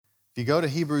you go to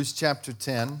Hebrews chapter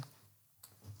 10,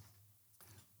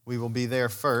 we will be there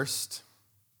first.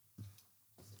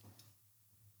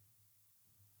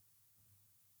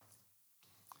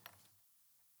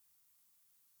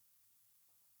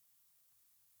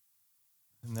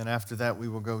 And then after that, we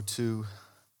will go to,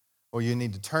 or you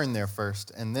need to turn there first.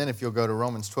 And then if you'll go to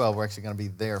Romans 12, we're actually going to be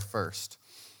there first.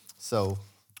 So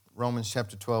Romans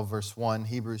chapter 12, verse 1,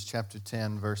 Hebrews chapter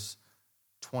 10, verse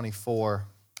 24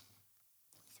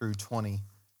 through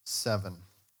 27.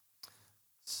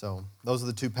 So those are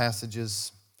the two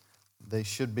passages. They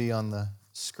should be on the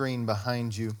screen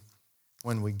behind you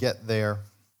when we get there.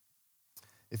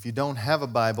 If you don't have a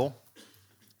Bible,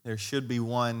 there should be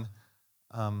one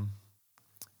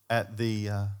at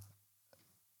your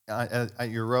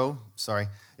row. Sorry.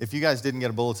 If you guys didn't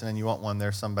get a bulletin and you want one,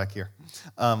 there's some back here.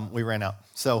 We ran out.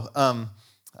 So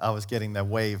I was getting that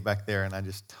wave back there, and I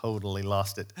just totally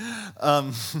lost it.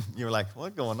 You were like,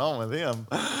 what's going on with him?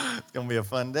 It's going to be a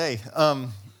fun day.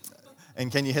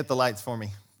 And can you hit the lights for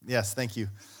me? Yes, thank you.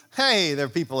 Hey, there are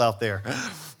people out there.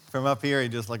 From up here, you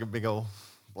just like a big old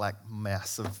black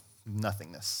mass of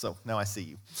nothingness. So now I see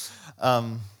you.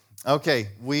 Okay,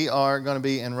 we are going to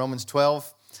be in Romans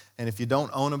 12. And if you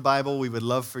don't own a Bible, we would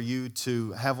love for you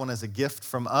to have one as a gift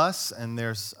from us. And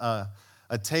there's a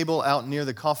table out near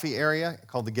the coffee area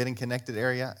called the Getting Connected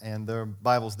area. And there are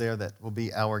Bibles there that will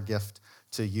be our gift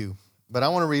to you. But I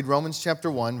want to read Romans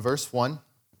chapter 1, verse 1.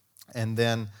 And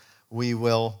then we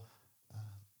will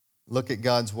look at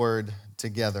God's word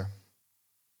together.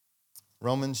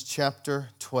 Romans chapter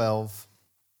 12,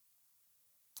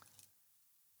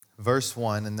 verse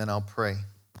 1, and then I'll pray.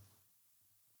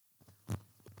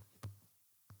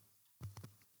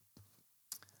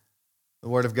 The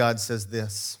word of God says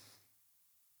this: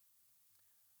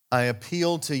 I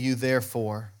appeal to you,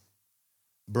 therefore,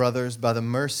 brothers, by the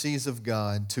mercies of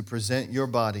God, to present your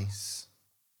bodies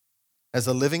as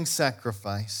a living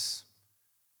sacrifice,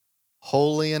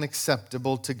 holy and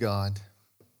acceptable to God.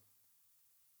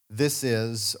 This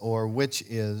is, or which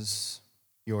is,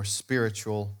 your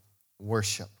spiritual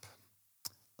worship.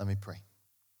 Let me pray.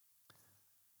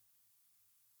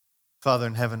 Father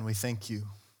in heaven, we thank you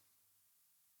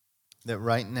that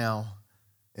right now,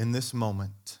 in this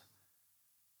moment,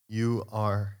 you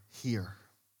are here.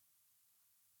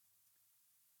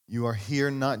 You are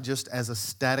here not just as a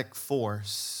static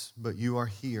force, but you are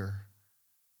here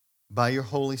by your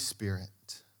Holy Spirit.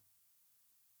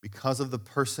 Because of the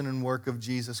person and work of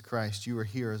Jesus Christ, you are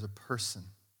here as a person,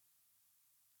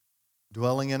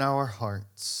 dwelling in our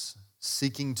hearts,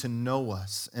 seeking to know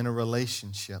us in a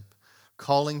relationship,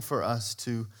 calling for us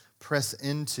to press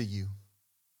into you.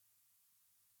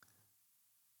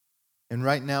 And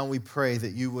right now we pray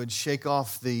that you would shake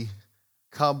off the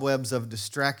cobwebs of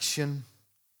distraction,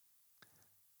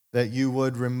 that you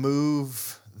would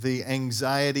remove the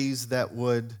anxieties that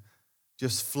would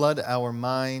just flood our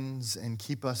minds and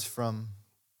keep us from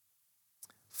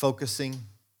focusing.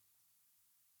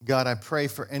 God, I pray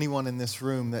for anyone in this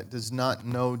room that does not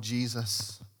know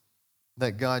Jesus,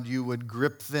 that God, you would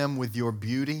grip them with your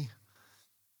beauty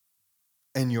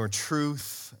and your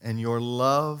truth and your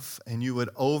love, and you would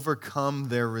overcome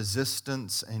their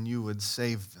resistance and you would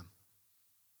save them.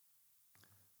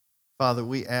 Father,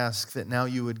 we ask that now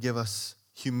you would give us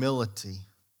humility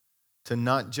to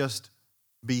not just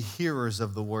be hearers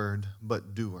of the word,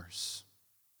 but doers.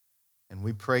 And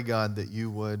we pray, God, that you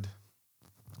would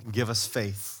give us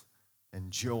faith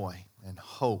and joy and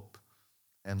hope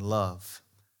and love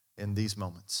in these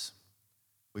moments.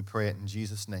 We pray it in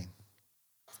Jesus' name.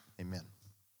 Amen.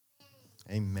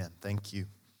 Amen. Thank you.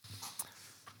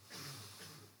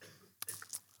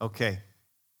 Okay,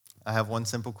 I have one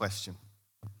simple question.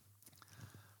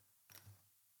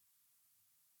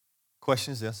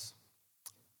 Question is this: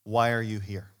 why are you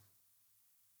here?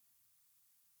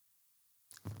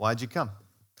 Why'd you come?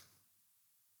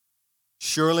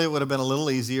 Surely it would have been a little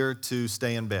easier to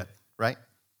stay in bed, right?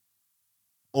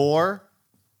 Or,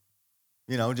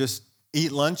 just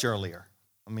eat lunch earlier.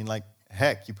 I mean,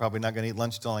 heck, you're probably not going to eat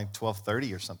lunch till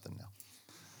 12:30 or something now.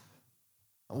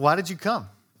 Why did you come?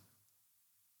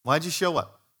 Why'd you show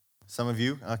up? Some of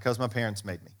you, because my parents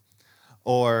made me.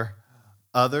 Or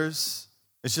others,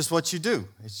 it's just what you do.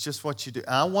 It's just what you do.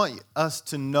 I want us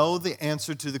to know the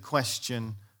answer to the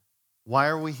question, why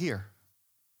are we here?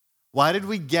 Why did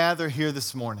we gather here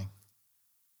this morning?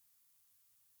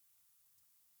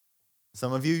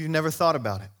 Some of you, you've never thought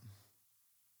about it.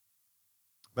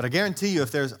 But I guarantee you,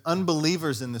 if there's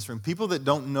unbelievers in this room, people that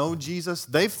don't know Jesus,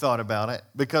 they've thought about it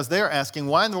because they're asking,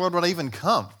 why in the world would I even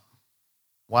come?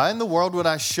 Why in the world would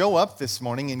I show up this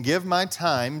morning and give my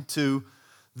time to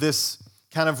this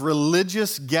kind of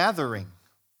religious gathering.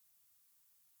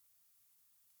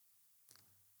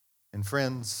 And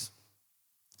friends,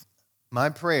 my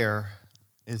prayer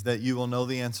is that you will know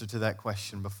the answer to that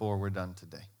question before we're done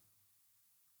today.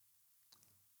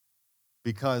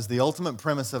 Because the ultimate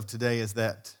premise of today is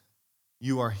that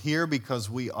you are here because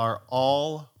we are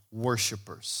all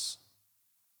worshipers.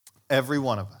 Every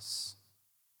one of us.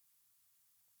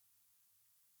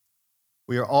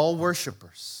 We are all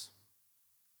worshipers.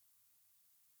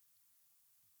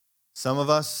 Some of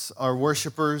us are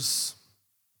worshipers,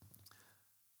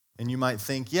 and you might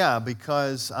think, yeah,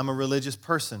 because I'm a religious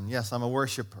person. Yes, I'm a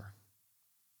worshiper.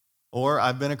 Or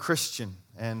I've been a Christian,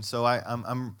 and so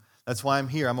that's why I'm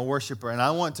here. I'm a worshiper. And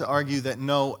I want to argue that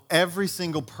no, every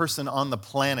single person on the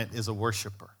planet is a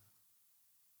worshiper.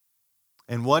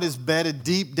 And what is bedded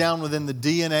deep down within the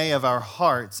DNA of our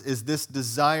hearts is this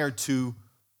desire to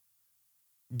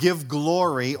give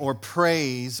glory or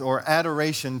praise or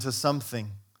adoration to something.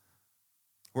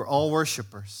 We're all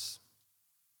worshipers.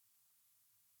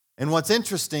 And what's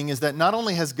interesting is that not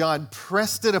only has God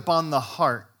pressed it upon the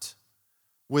heart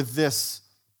with this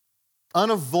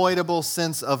unavoidable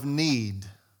sense of need,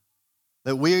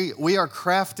 that we are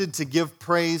crafted to give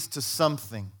praise to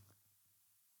something,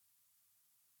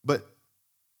 but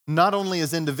not only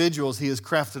as individuals, He has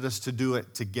crafted us to do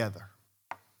it together.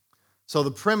 So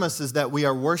the premise is that we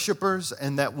are worshipers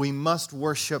and that we must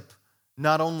worship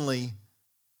not only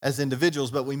as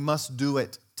individuals, but we must do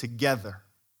it together.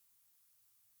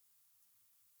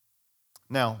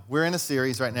 Now, we're in a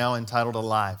series right now entitled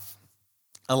Alive.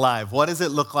 Alive. What does it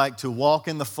look like to walk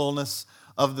in the fullness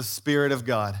of the Spirit of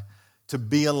God? To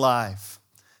be alive.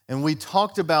 And we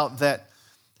talked about that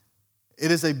it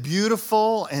is a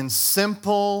beautiful and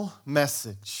simple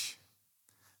message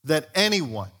that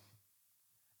anyone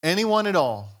at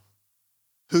all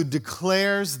who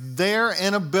declares their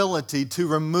inability to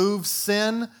remove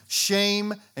sin,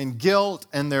 shame, and guilt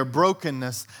and their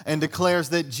brokenness and declares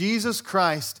that Jesus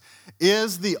Christ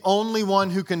is the only one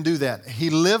who can do that. He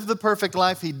lived the perfect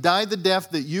life. He died the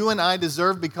death that you and I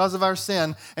deserve because of our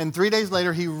sin. And 3 days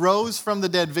later, He rose from the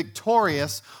dead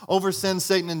victorious over sin,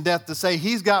 Satan, and death to say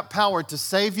He's got power to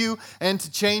save you and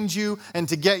to change you and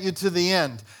to get you to the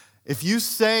end. If you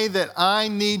say that I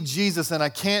need Jesus and I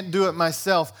can't do it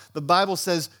myself, the Bible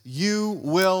says you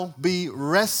will be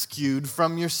rescued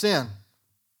from your sin.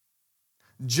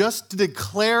 Just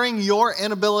declaring your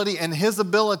inability and His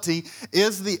ability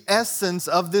is the essence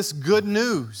of this good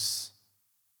news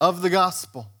of the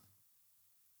gospel.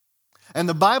 And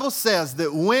the Bible says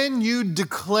that when you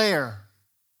declare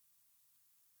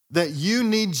that you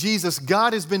need Jesus,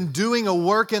 God has been doing a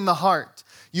work in the heart.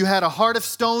 You had a heart of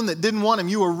stone that didn't want Him.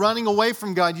 You were running away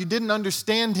from God. You didn't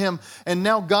understand Him. And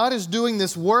now God is doing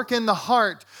this work in the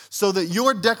heart so that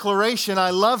your declaration, I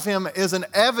love Him, is an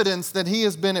evidence that He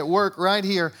has been at work right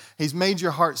here. He's made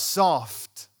your heart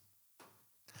soft.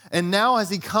 And now as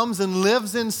He comes and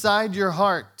lives inside your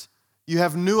heart, you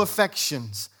have new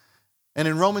affections. And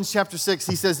in Romans chapter 6,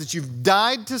 He says that you've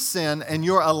died to sin and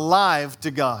you're alive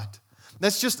to God.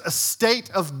 That's just a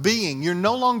state of being. You're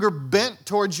no longer bent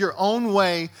towards your own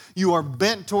way. You are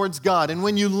bent towards God. And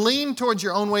when you lean towards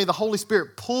your own way, the Holy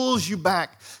Spirit pulls you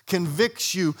back,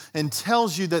 convicts you, and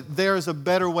tells you that there is a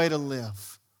better way to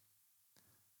live.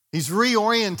 He's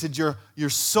reoriented your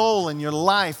soul and your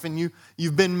life, and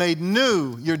you've been made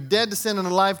new. You're dead to sin and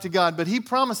alive to God. But He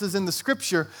promises in the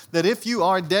Scripture that if you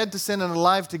are dead to sin and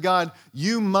alive to God,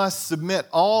 you must submit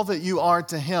all that you are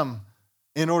to Him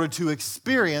in order to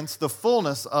experience the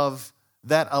fullness of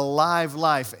that alive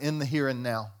life in the here and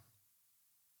now.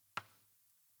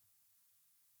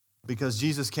 Because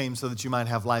Jesus came so that you might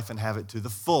have life and have it to the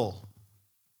full.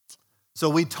 So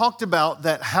we talked about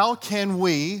that. How can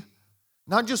we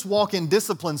not just walk in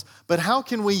disciplines, but how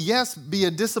can we, yes, be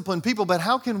a disciplined people, but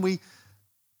how can we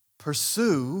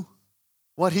pursue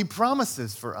what He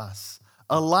promises for us?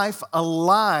 A life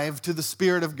alive to the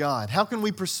Spirit of God. How can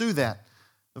we pursue that?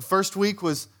 The first week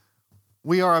was,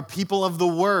 we are a people of the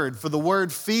Word, for the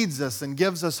Word feeds us and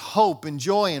gives us hope and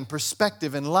joy and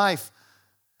perspective in life.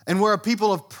 And we're a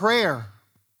people of prayer,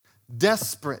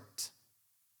 desperate,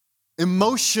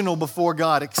 emotional before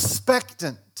God,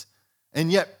 expectant, and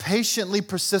yet patiently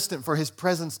persistent for His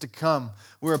presence to come.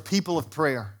 We're a people of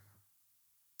prayer.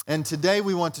 And today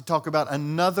we want to talk about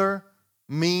another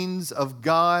means of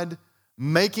God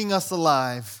making us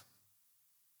alive,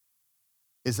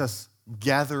 is us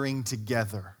gathering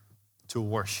together to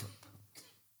worship.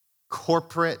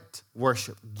 Corporate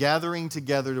worship. Gathering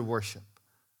together to worship.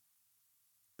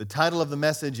 The title of the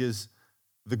message is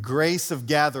The Grace of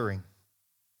Gathering.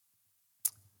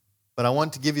 But I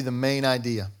want to give you the main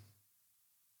idea.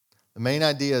 The main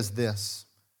idea is this.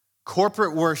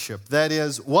 Corporate worship, that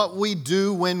is, what we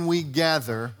do when we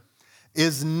gather,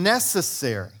 is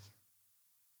necessary.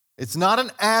 It's not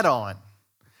an add-on.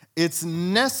 It's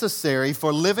necessary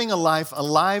for living a life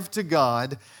alive to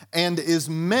God and is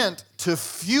meant to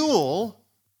fuel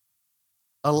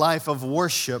a life of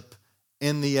worship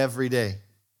in the everyday.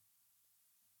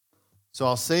 So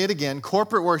I'll say it again.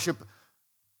 Corporate worship,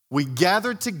 we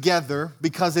gather together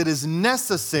because it is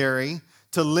necessary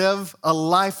to live a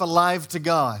life alive to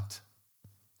God.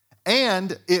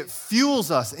 And it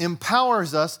fuels us,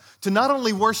 empowers us to not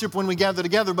only worship when we gather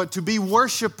together, but to be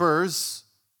worshipers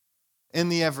in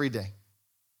the everyday.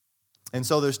 And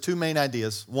so there's two main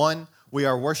ideas. One, we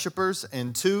are worshipers,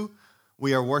 and two,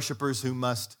 we are worshipers who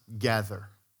must gather.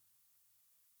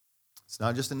 It's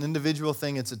not just an individual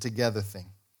thing, it's a together thing.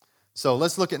 So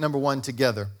let's look at number one,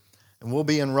 together. And we'll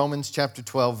be in Romans chapter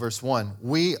 12, verse 1.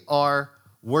 We are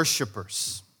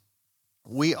worshipers.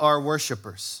 We are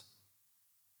worshipers.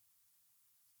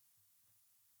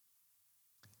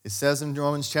 It says in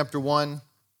Romans chapter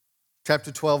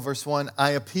 12, verse 1, I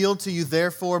appeal to you,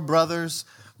 therefore, brothers,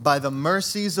 by the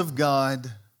mercies of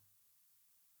God,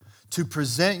 to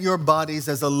present your bodies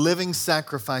as a living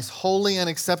sacrifice, holy and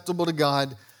acceptable to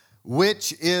God,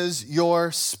 which is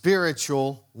your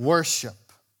spiritual worship.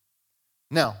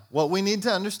 Now, what we need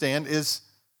to understand is,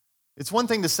 it's one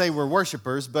thing to say we're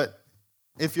worshipers, but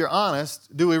if you're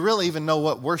honest, do we really even know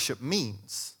what worship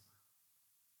means?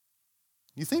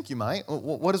 You think you might.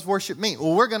 What does worship mean?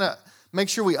 Well, we're going to make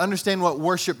sure we understand what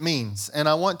worship means. And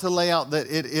I want to lay out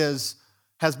that it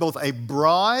has both a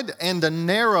broad and a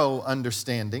narrow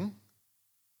understanding.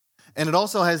 And it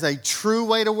also has a true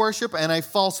way to worship and a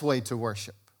false way to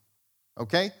worship.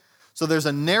 Okay? So there's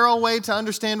a narrow way to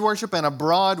understand worship and a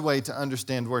broad way to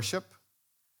understand worship.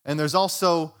 And there's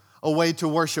also a way to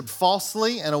worship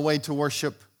falsely and a way to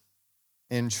worship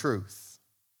in truth.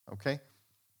 Okay?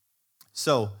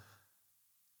 So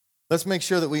let's make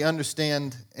sure that we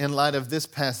understand, in light of this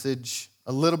passage,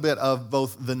 a little bit of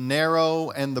both the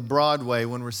narrow and the broad way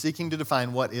when we're seeking to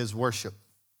define what is worship.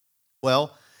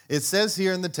 Well, it says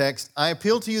here in the text, I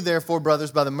appeal to you, therefore,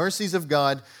 brothers, by the mercies of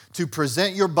God, to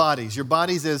present your bodies. Your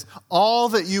bodies is all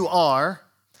that you are,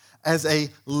 as a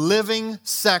living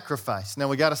sacrifice. Now,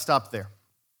 we got to stop there.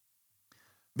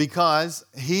 Because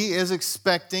he is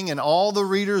expecting, and all the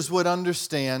readers would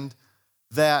understand,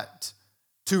 that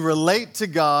to relate to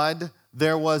God,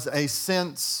 there was a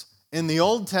sense in the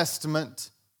Old Testament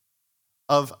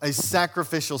of a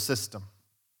sacrificial system.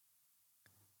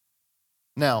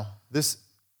 Now, this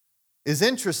is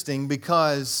interesting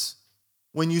because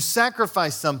when you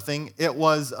sacrifice something, it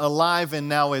was alive and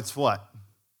now it's what?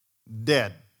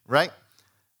 Dead, right?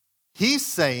 He's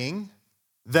saying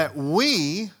that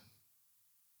we,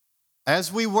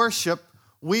 as we worship,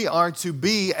 we are to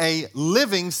be a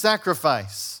living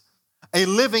sacrifice, a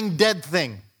living dead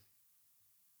thing.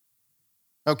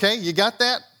 Okay, you got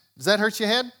that? Does that hurt your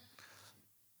head?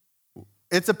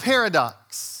 It's a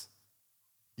paradox.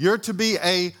 You're to be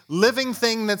a living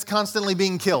thing that's constantly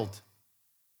being killed.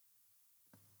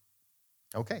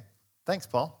 Okay, thanks,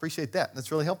 Paul. Appreciate that.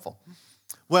 That's really helpful.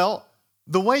 Well,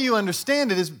 the way you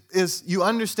understand it is you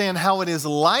understand how it is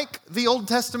like the Old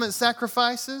Testament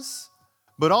sacrifices,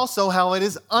 but also how it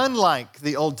is unlike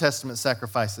the Old Testament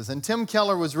sacrifices. And Tim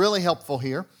Keller was really helpful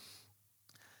here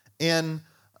in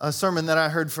a sermon that I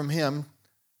heard from him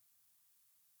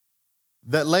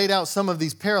that laid out some of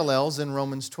these parallels in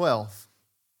Romans 12.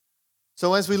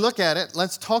 So as we look at it,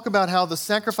 let's talk about how the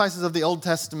sacrifices of the Old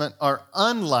Testament are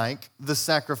unlike the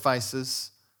sacrifices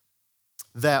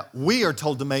that we are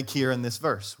told to make here in this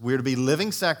verse. We're to be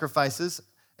living sacrifices,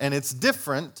 and it's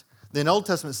different than Old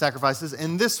Testament sacrifices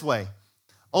in this way.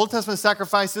 Old Testament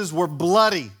sacrifices were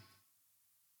bloody,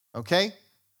 okay?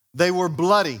 They were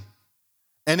bloody.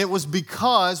 And it was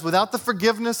because without the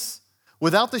forgiveness,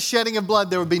 without the shedding of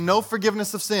blood, there would be no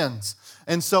forgiveness of sins.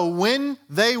 And so when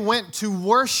they went to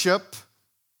worship,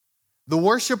 the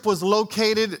worship was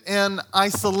located in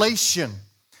isolation.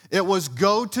 It was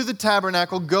go to the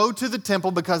tabernacle, go to the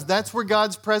temple, because that's where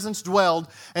God's presence dwelled,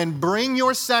 and bring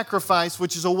your sacrifice,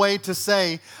 which is a way to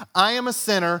say, I am a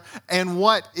sinner, and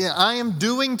what I am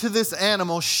doing to this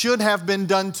animal should have been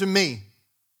done to me.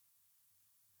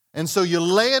 And so you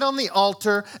lay it on the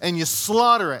altar and you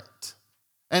slaughter it.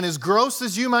 And as gross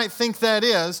as you might think that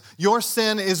is, your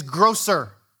sin is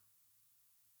grosser.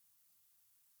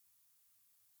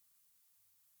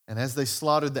 And as they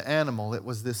slaughtered the animal, it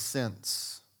was this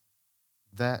sense,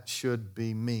 that should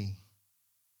be me.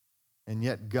 And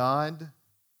yet God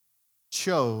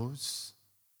chose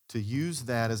to use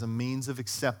that as a means of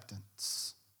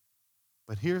acceptance.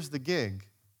 But here's the gig.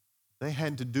 They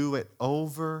had to do it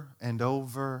over and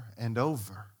over and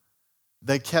over.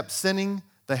 They kept sinning.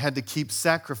 They had to keep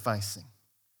sacrificing.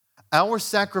 Our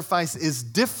sacrifice is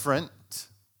different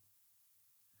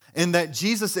in that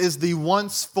Jesus is the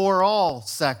once-for-all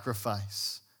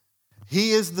sacrifice.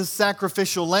 He is the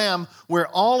sacrificial lamb where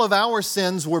all of our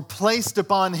sins were placed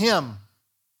upon him.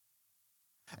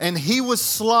 And he was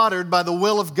slaughtered by the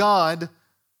will of God.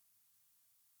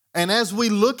 And as we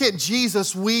look at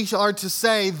Jesus, we are to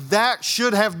say, that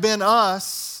should have been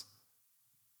us.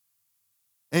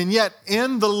 And yet,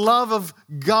 in the love of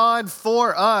God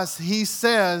for us, he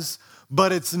says,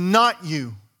 but it's not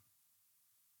you.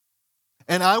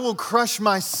 And I will crush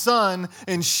my son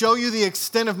and show you the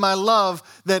extent of my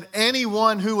love, that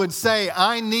anyone who would say,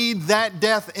 I need that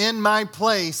death in my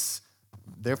place,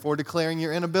 therefore declaring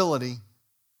your inability,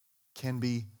 can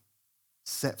be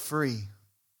set free,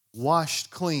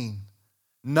 washed clean,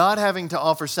 not having to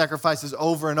offer sacrifices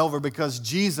over and over because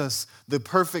Jesus, the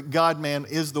perfect God-man,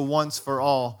 is the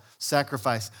once-for-all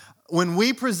sacrifice. When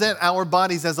we present our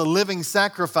bodies as a living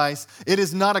sacrifice, it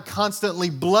is not a constantly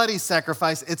bloody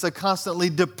sacrifice, it's a constantly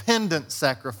dependent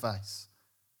sacrifice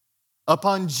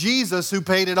upon Jesus who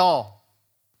paid it all.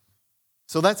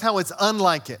 So that's how it's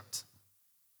unlike it.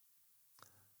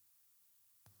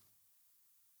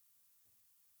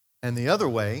 And the other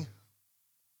way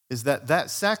is that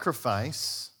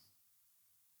sacrifice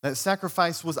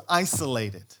was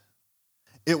isolated.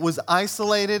 It was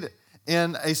isolated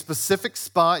in a specific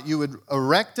spot. You would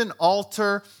erect an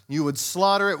altar, you would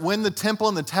slaughter it. When the temple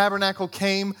and the tabernacle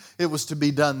came, it was to be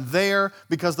done there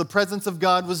because the presence of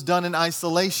God was done in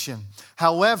isolation.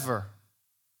 However,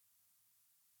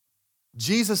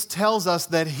 Jesus tells us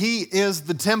that he is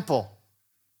the temple.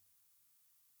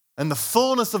 And the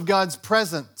fullness of God's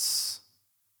presence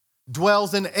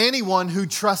dwells in anyone who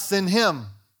trusts in him.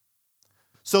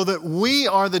 So that we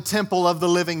are the temple of the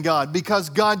living God because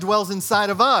God dwells inside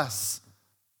of us.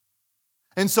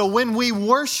 And so when we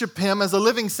worship him as a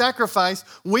living sacrifice,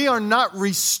 we are not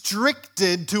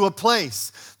restricted to a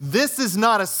place. This is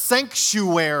not a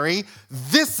sanctuary.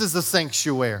 This is a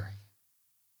sanctuary.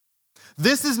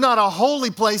 This is not a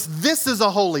holy place. This is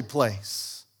a holy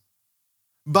place.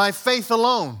 By faith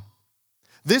alone.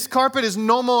 This carpet is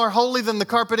no more holy than the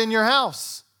carpet in your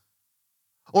house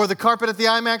or the carpet at the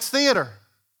IMAX theater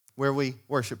where we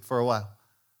worship for a while.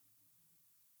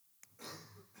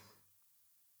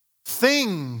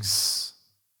 Things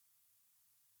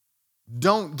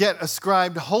don't get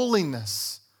ascribed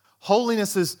holiness.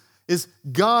 Holiness is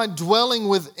God dwelling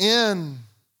within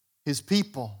his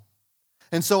people.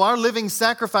 And so our living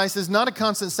sacrifice is not a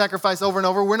constant sacrifice over and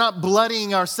over. We're not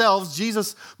bloodying ourselves.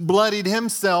 Jesus bloodied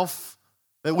himself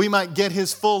that we might get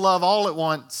his full love all at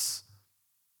once.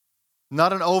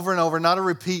 Not an over and over, not a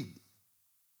repeat.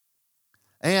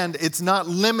 And it's not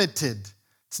limited.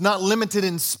 It's not limited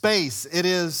in space. It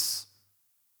is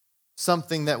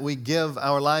something that we give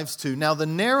our lives to. Now, the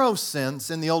narrow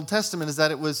sense in the Old Testament is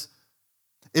that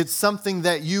it's something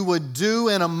that you would do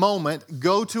in a moment,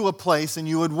 go to a place and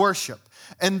you would worship.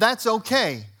 And that's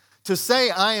okay. To say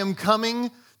I am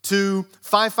coming to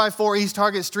 554 East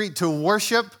Target Street to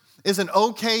worship is an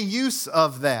okay use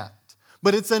of that.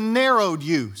 But it's a narrowed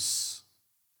use.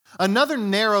 Another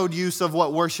narrowed use of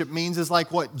what worship means is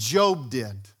like what Job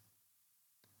did.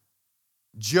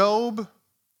 Job,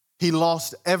 he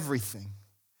lost everything.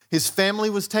 His family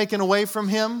was taken away from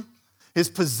him. His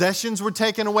possessions were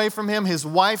taken away from him. His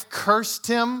wife cursed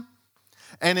him.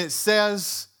 And it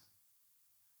says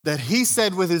that he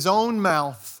said with his own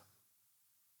mouth,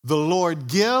 the Lord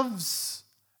gives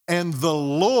and the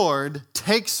Lord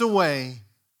takes away.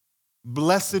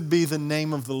 Blessed be the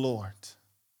name of the Lord.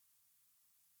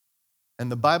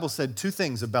 And the Bible said two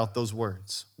things about those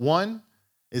words. One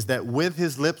is that with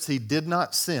his lips he did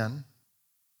not sin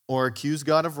or accuse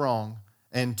God of wrong.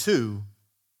 And two,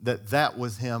 that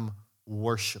was him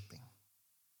worshiping.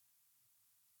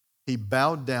 He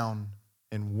bowed down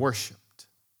and worshiped.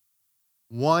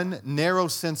 One narrow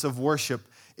sense of worship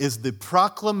is the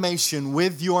proclamation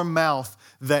with your mouth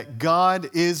that God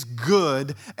is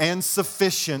good and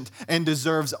sufficient and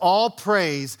deserves all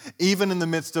praise, even in the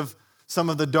midst of some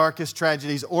of the darkest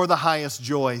tragedies or the highest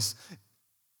joys.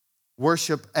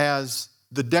 Worship as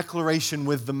the declaration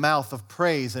with the mouth of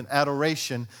praise and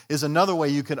adoration is another way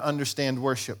you could understand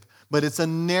worship, but it's a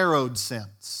narrowed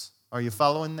sense. Are you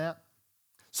following that?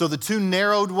 So the two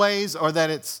narrowed ways are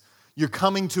that you're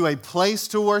coming to a place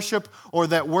to worship, or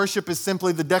that worship is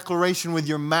simply the declaration with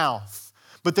your mouth.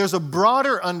 But there's a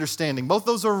broader understanding. Both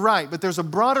those are right, but there's a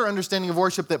broader understanding of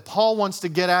worship that Paul wants to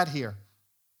get at here.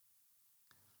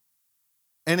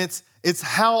 And it's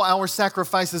how our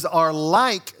sacrifices are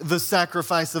like the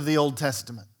sacrifice of the Old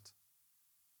Testament.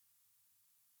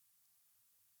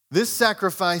 This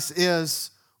sacrifice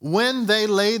is, when they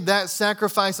laid that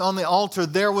sacrifice on the altar,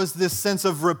 there was this sense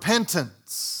of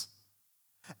repentance.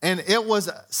 And it was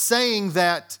saying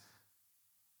that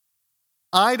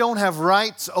I don't have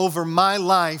rights over my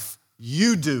life,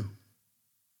 you do.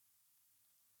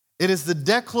 It is the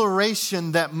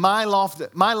declaration that my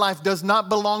life does not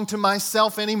belong to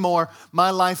myself anymore.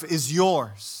 My life is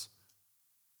yours.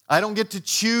 I don't get to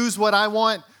choose what I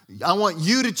want. I want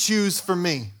you to choose for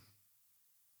me.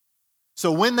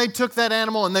 So when they took that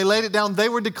animal and they laid it down, they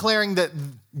were declaring that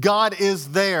God is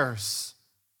theirs.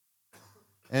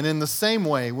 And in the same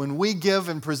way, when we give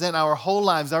and present our whole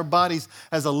lives, our bodies,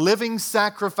 as a living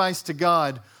sacrifice to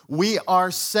God, we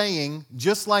are saying,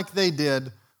 just like they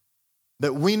did,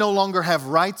 that we no longer have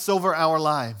rights over our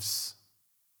lives.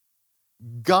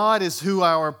 God is who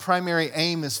our primary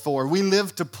aim is for. We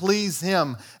live to please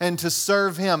Him and to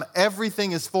serve Him.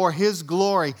 Everything is for His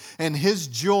glory and His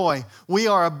joy. We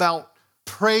are about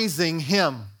praising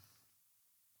Him.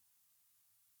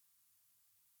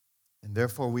 And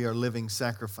therefore we are living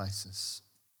sacrifices.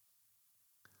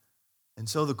 And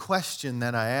so the question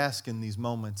that I ask in these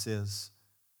moments is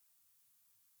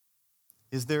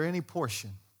there any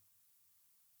portion?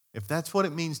 If that's what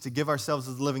it means to give ourselves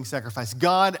as a living sacrifice,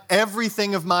 God,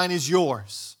 everything of mine is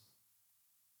yours.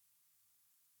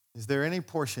 Is there any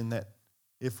portion that,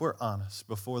 if we're honest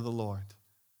before the Lord,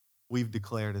 we've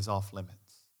declared as off limits?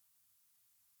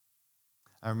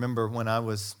 I remember when I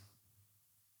was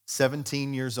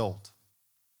 17 years old,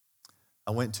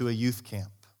 I went to a youth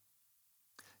camp.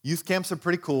 Youth camps are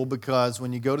pretty cool because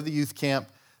when you go to the youth camp,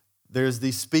 there's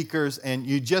these speakers and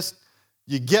you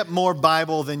get more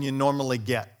Bible than you normally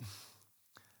get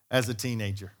as a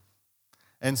teenager.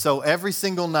 And so every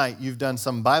single night you've done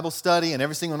some Bible study, and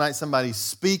every single night somebody's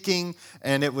speaking,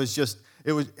 and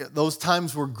those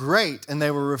times were great and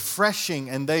they were refreshing,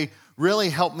 and they really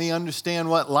helped me understand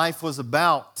what life was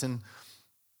about.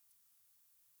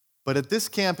 But at this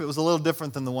camp, it was a little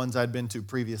different than the ones I'd been to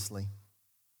previously.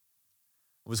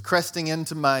 I was cresting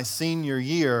into my senior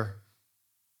year,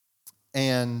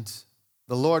 and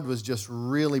the Lord was just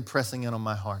really pressing in on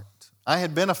my heart. I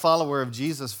had been a follower of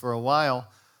Jesus for a while,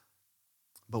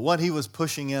 but what He was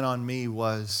pushing in on me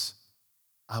was,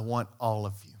 I want all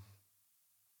of you.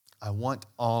 I want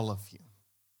all of you.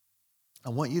 I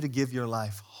want you to give your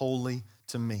life wholly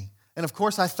to me. And of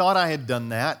course, I thought I had done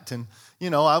that. And,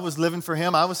 I was living for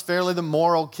Him. I was fairly the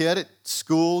moral kid at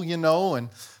school, and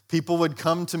people would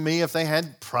come to me if they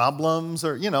had problems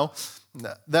or,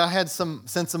 that I had some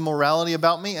sense of morality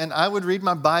about me. And I would read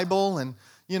my Bible, and,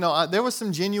 there was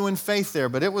some genuine faith there,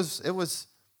 but it was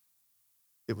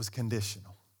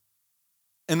conditional.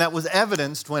 And that was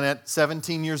evidenced when at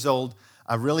 17 years old,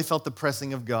 I really felt the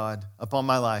pressing of God upon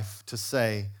my life to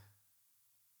say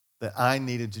that I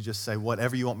needed to just say,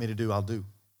 whatever you want me to do, I'll do.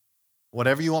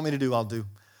 Whatever you want me to do, I'll do.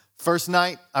 First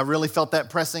night, I really felt that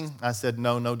pressing. I said,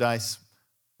 no dice.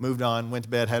 Moved on, went to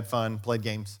bed, had fun, played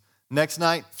games. Next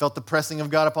night, felt the pressing of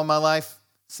God upon my life.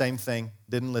 Same thing,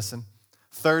 didn't listen.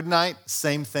 Third night,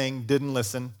 same thing, didn't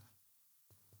listen.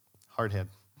 Hard head.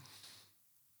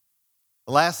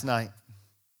 Last night,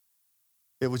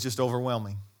 it was just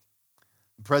overwhelming.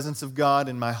 The presence of God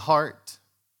in my heart,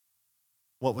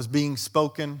 what was being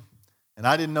spoken, and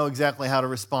I didn't know exactly how to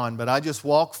respond, but I just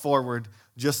walked forward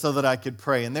just so that I could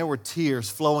pray. And there were tears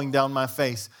flowing down my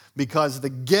face because the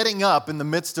getting up in the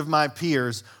midst of my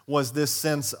peers was this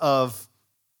sense of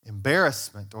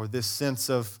embarrassment, or this sense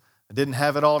of I didn't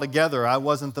have it all together. I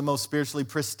wasn't the most spiritually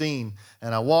pristine.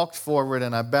 And I walked forward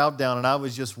and I bowed down and I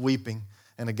was just weeping.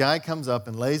 And a guy comes up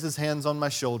and lays his hands on my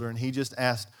shoulder and he just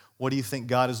asked, what do you think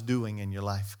God is doing in your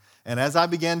life? And as I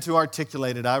began to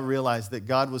articulate it, I realized that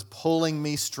God was pulling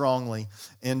me strongly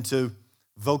into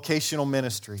vocational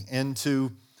ministry,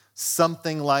 into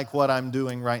something like what I'm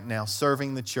doing right now,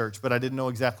 serving the church, but I didn't know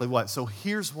exactly what. So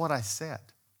here's what I said.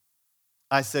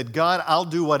 I said, God, I'll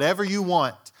do whatever you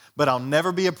want, but I'll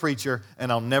never be a preacher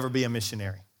and I'll never be a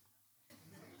missionary.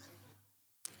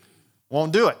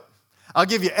 Won't do it. I'll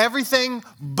give you everything,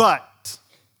 but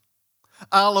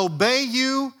I'll obey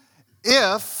you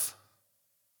if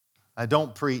I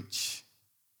don't preach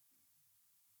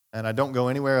and I don't go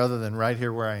anywhere other than right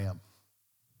here where I am.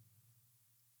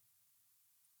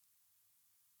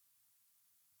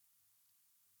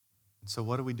 So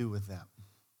what do we do with that?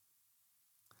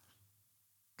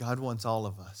 God wants all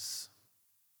of us.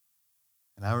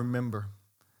 And I remember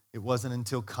it wasn't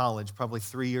until college, probably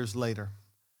 3 years later,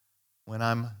 when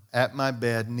I'm at my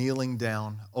bed kneeling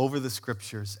down over the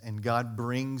scriptures and God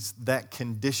brings that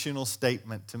conditional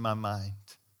statement to my mind.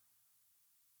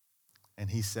 And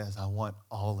he says, I want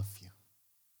all of you.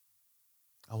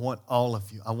 I want all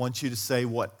of you. I want you to say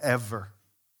whatever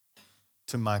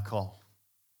to my call.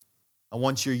 I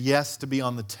want your yes to be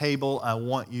on the table. I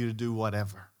want you to do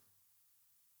whatever.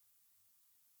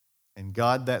 And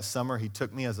God, that summer, he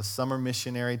took me as a summer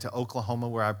missionary to Oklahoma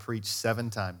where I preached 7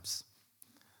 times.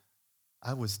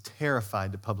 I was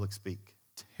terrified to public speak,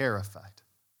 terrified.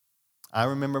 I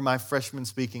remember my freshman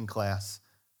speaking class.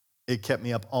 It kept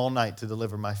me up all night to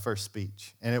deliver my first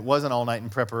speech. And it wasn't all night in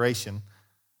preparation.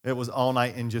 It was all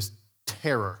night in just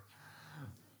terror.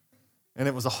 And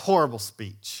it was a horrible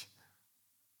speech.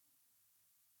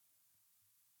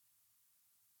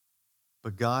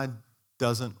 But God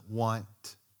doesn't want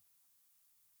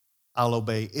I'll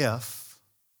obey if.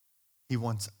 He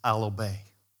wants I'll obey.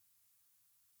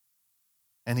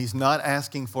 And he's not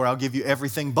asking for I'll give you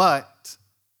everything, but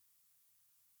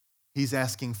he's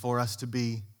asking for us to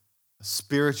be a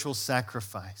spiritual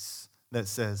sacrifice that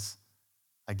says,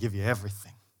 I give you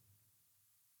everything.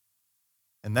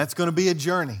 And that's going to be a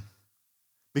journey.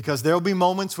 Because there will be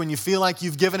moments when you feel like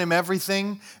you've given him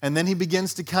everything, and then he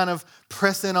begins to kind of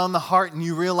press in on the heart, and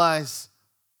you realize,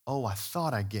 oh, I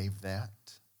thought I gave that,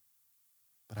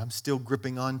 but I'm still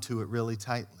gripping onto it really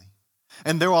tightly.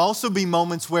 And there will also be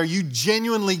moments where you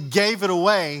genuinely gave it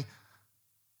away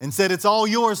and said, it's all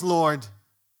yours, Lord.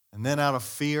 And then out of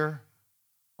fear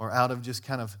or out of just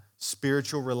kind of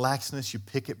spiritual relaxedness, you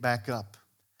pick it back up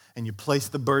and you place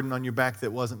the burden on your back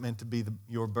that wasn't meant to be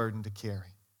your burden to carry.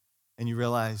 And you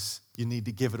realize you need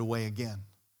to give it away again.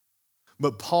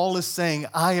 But Paul is saying,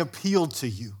 I appeal to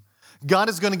you. God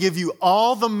is going to give you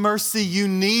all the mercy you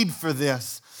need for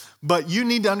this. But you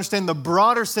need to understand the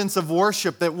broader sense of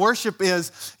worship, that worship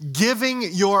is giving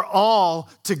your all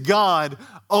to God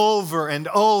over and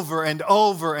over and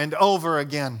over and over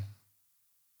again.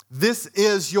 This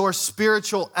is your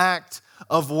spiritual act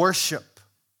of worship.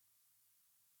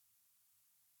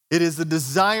 It is the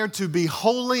desire to be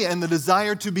holy and the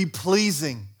desire to be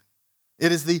pleasing.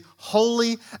 It is the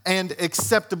holy and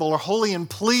acceptable, or holy and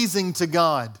pleasing to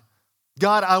God.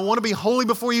 God, I want to be holy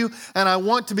before you, and I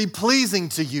want to be pleasing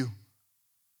to you.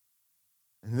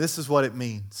 And this is what it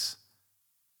means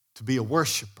to be a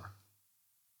worshiper.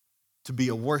 To be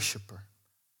a worshiper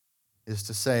is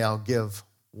to say, I'll give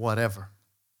whatever.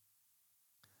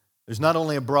 There's not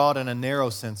only a broad and a narrow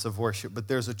sense of worship, but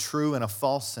there's a true and a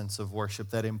false sense of worship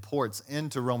that imports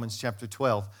into Romans chapter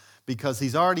 12, because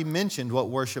he's already mentioned what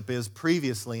worship is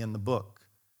previously in the book.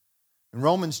 In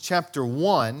Romans chapter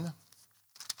 1,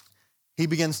 he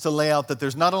begins to lay out that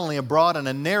there's not only a broad and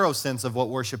a narrow sense of what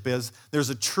worship is, there's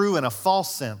a true and a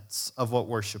false sense of what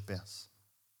worship is.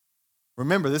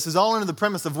 Remember, this is all under the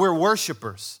premise of we're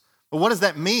worshipers. But what does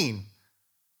that mean?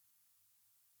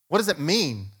 What does it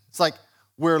mean? It's like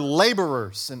we're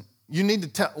laborers, and you need to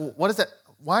tell, what is that?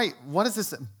 Why? What is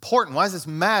this important? Why does this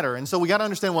matter? And so we got to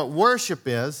understand what worship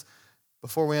is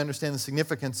before we understand the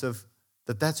significance of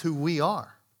that that's who we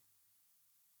are.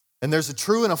 And there's a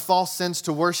true and a false sense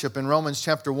to worship. In Romans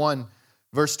chapter 1,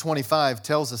 verse 25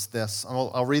 tells us this.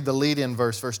 I'll read the lead-in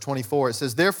verse 24. It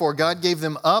says, therefore God gave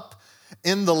them up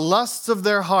in the lusts of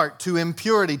their heart to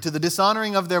impurity, to the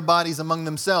dishonoring of their bodies among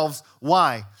themselves.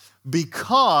 Why?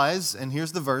 Because, and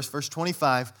here's the verse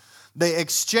 25, they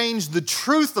exchanged the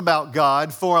truth about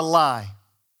God for a lie.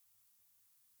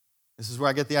 This is where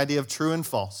I get the idea of true and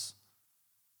false.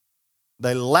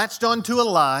 They latched onto a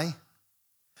lie,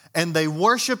 and they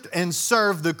worshiped and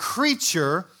served the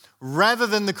creature rather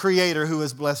than the Creator, who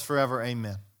is blessed forever.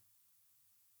 Amen.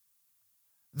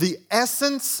 The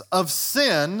essence of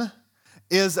sin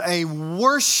is a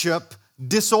worship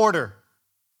disorder.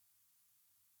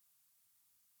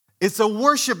 It's a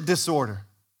worship disorder.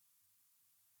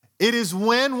 It is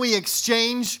when we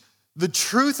exchange the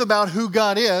truth about who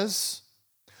God is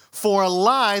for a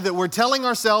lie that we're telling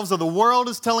ourselves, or the world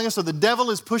is telling us, or the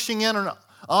devil is pushing in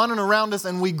on and around us,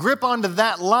 and we grip onto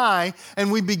that lie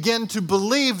and we begin to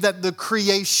believe that the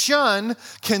creation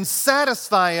can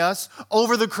satisfy us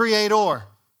over the Creator.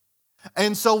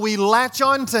 And so we latch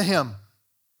on to Him,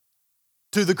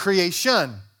 to the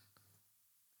creation.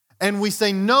 And we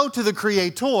say no to the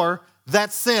Creator.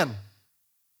 That's sin.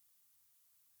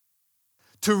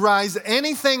 To rise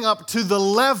anything up to the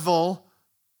level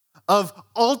of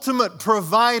ultimate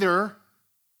provider,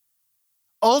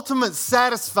 ultimate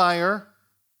satisfier,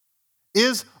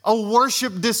 is a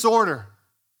worship disorder.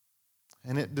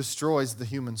 And it destroys the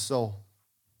human soul.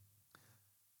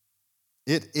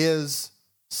 It is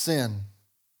sin.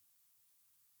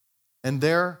 And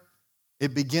there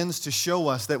it begins to show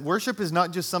us that worship is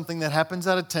not just something that happens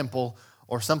at a temple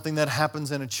or something that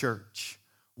happens in a church.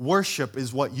 Worship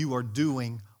is what you are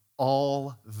doing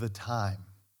all the time.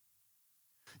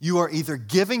 You are either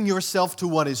giving yourself to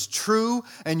what is true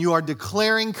and you are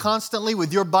declaring constantly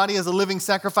with your body as a living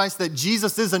sacrifice that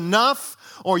Jesus is enough,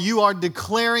 or you are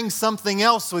declaring something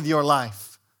else with your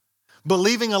life,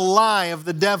 believing a lie of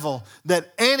the devil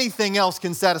that anything else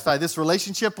can satisfy. This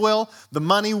relationship will, the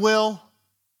money will.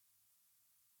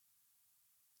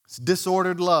 It's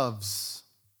disordered loves.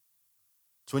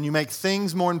 It's when you make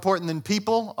things more important than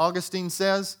people, Augustine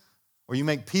says, or you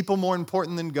make people more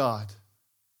important than God.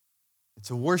 It's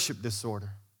a worship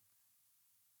disorder.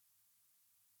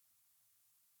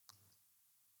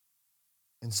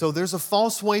 And so there's a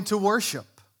false way to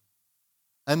worship.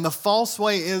 And the false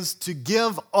way is to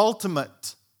give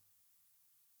ultimate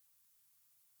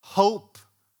hope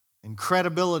and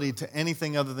credibility to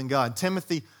anything other than God.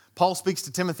 Paul speaks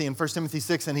to Timothy in 1 Timothy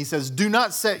 6, and he says, "Do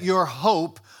not set your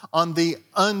hope on the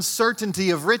uncertainty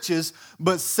of riches,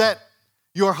 but set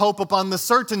your hope upon the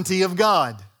certainty of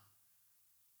God."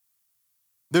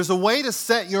 There's a way to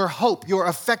set your hope, your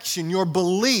affection, your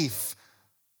belief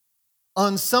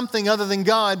on something other than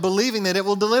God, believing that it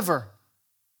will deliver.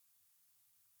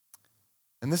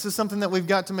 And this is something that we've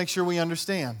got to make sure we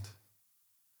understand.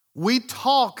 We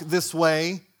talk this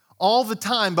way all the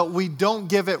time, but we don't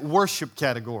give it worship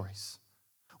categories.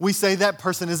 We say that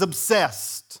person is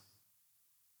obsessed,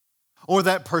 or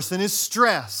that person is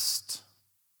stressed,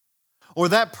 or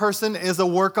that person is a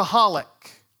workaholic,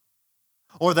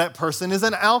 or that person is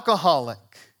an alcoholic,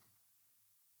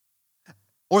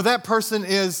 or that person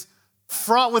is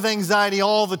fraught with anxiety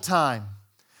all the time.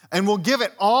 And we'll give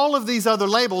it all of these other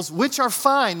labels, which are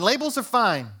fine. Labels are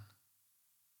fine.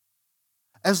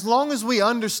 As long as we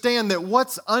understand that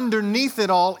what's underneath it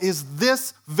all is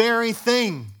this very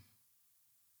thing.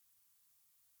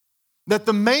 That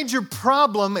the major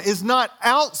problem is not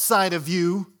outside of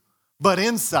you, but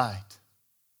inside.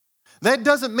 That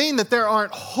doesn't mean that there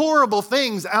aren't horrible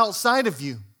things outside of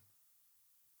you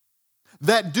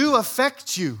that do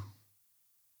affect you.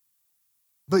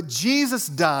 But Jesus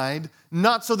died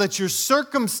not so that your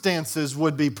circumstances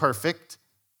would be perfect,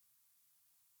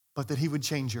 but that he would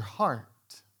change your heart.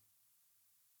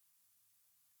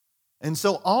 And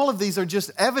so all of these are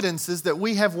just evidences that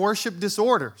we have worship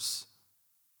disorders.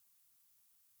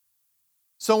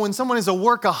 So when someone is a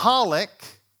workaholic,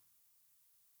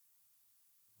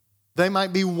 they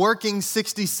might be working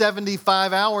 60,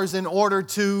 75 hours in order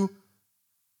to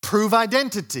prove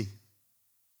identity.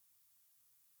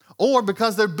 Or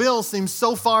because their bill seems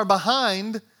so far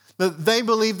behind that they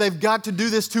believe they've got to do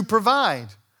this to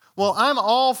provide. Well, I'm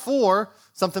all for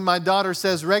something my daughter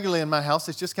says regularly in my house.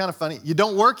 It's just kind of funny. You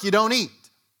don't work, you don't eat.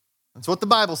 That's what the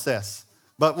Bible says.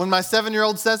 But when my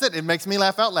 7-year-old says it, it makes me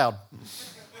laugh out loud.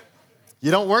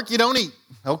 You don't work, you don't eat.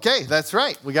 Okay, that's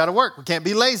right. We got to work. We can't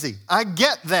be lazy. I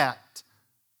get that.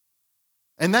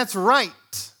 And that's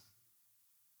right.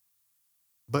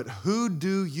 But who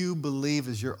do you believe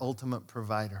is your ultimate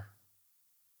provider?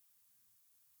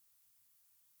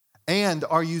 And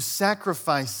are you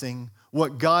sacrificing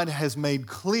what God has made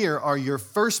clear are your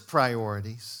first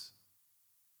priorities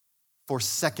for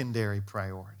secondary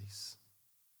priorities?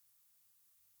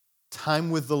 Time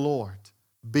with the Lord,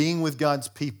 being with God's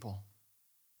people,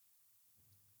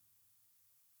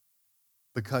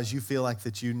 because you feel like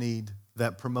that you need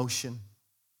that promotion.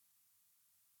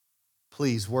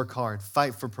 Please work hard,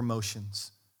 fight for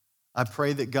promotions. I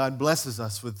pray that God blesses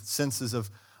us with senses of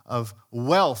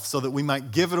wealth so that we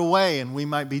might give it away and we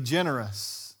might be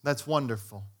generous. That's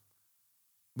wonderful.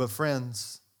 But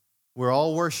friends, we're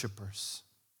all worshipers.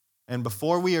 And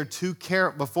before we are too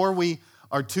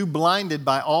blinded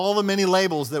by all the many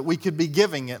labels that we could be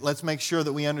giving it, let's make sure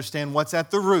that we understand what's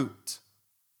at the root.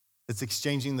 It's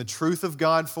exchanging the truth of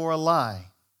God for a lie,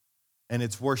 and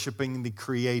it's worshiping the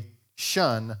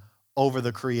creation over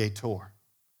the Creator.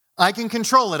 I can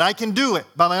control it. I can do it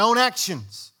by my own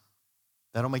actions.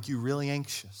 That'll make you really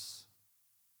anxious.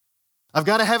 I've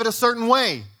got to have it a certain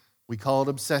way. We call it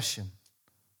obsession.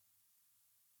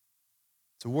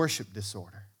 It's a worship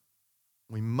disorder.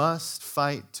 We must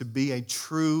fight to be a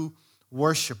true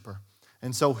worshiper.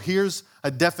 And so here's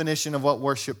a definition of what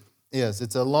worship is.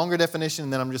 It's a longer definition,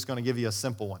 and then I'm just going to give you a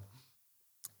simple one.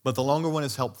 But the longer one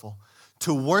is helpful.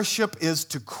 To worship is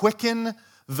to quicken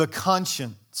the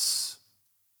conscience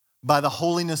by the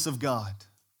holiness of God.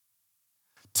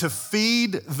 To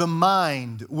feed the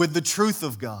mind with the truth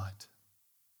of God.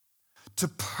 To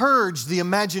purge the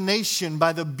imagination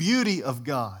by the beauty of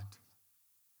God.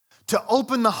 To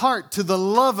open the heart to the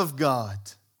love of God.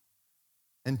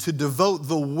 and to devote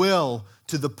the will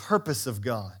to the purpose of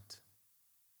God.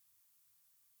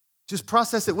 Just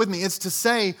process it with me. It's to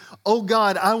say, oh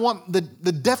God, I want the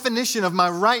definition of my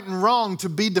right and wrong to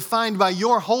be defined by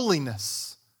your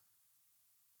holiness.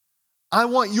 I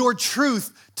want your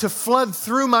truth to flood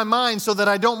through my mind so that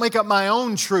I don't make up my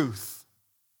own truth.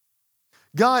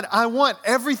 God, I want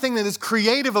everything that is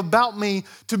creative about me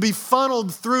to be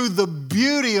funneled through the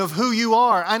beauty of who you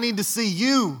are. I need to see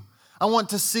you. I want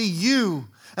to see you.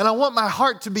 And I want my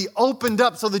heart to be opened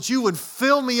up so that you would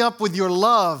fill me up with your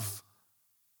love.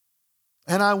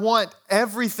 And I want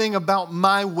everything about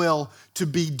my will to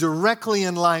be directly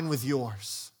in line with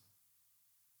yours.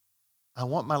 I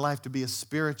want my life to be a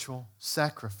spiritual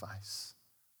sacrifice.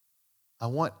 I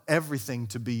want everything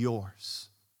to be yours.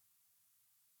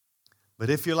 But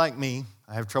if you're like me,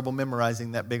 I have trouble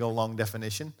memorizing that big old long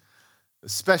definition,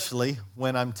 especially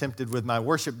when I'm tempted with my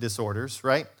worship disorders,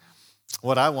 right?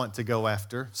 What I want to go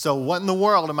after. So what in the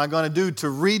world am I going to do to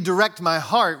redirect my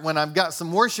heart when I've got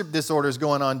some worship disorders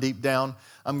going on deep down?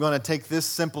 I'm going to take this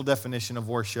simple definition of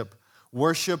worship.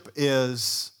 Worship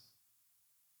is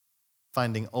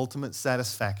finding ultimate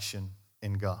satisfaction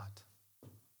in God.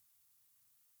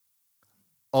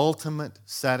 Ultimate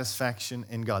satisfaction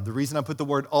in God. The reason I put the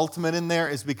word ultimate in there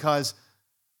is because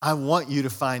I want you to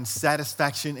find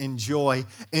satisfaction and joy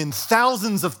in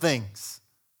thousands of things.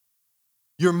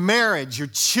 Your marriage, your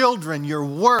children, your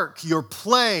work, your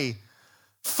play,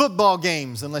 football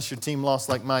games, unless your team lost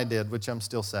like mine did, which I'm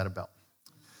still sad about.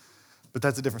 But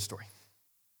that's a different story.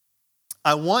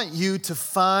 I want you to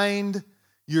find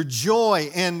your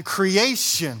joy in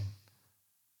creation,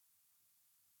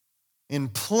 in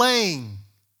playing,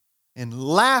 in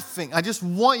laughing. I just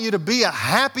want you to be a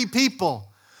happy people.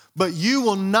 But you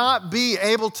will not be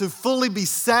able to fully be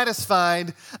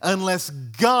satisfied unless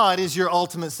God is your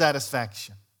ultimate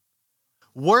satisfaction.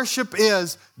 Worship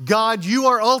is, God, you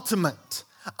are ultimate.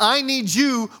 I need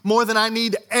you more than I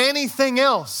need anything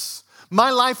else.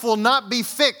 My life will not be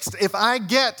fixed if I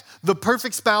get the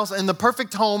perfect spouse and the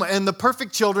perfect home and the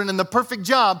perfect children and the perfect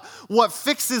job. What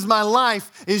fixes my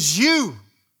life is you.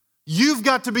 You've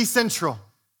got to be central.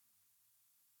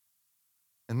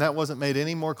 And that wasn't made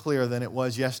any more clear than it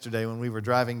was yesterday when we were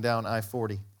driving down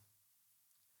I-40.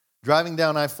 Driving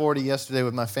down I-40 yesterday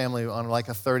with my family on like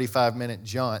a 35-minute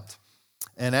jaunt.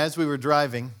 And as we were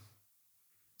driving,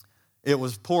 it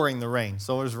was pouring the rain.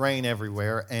 So there's rain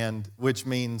everywhere, and which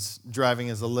means driving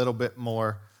is a little bit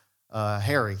more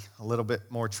hairy, a little bit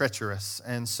more treacherous.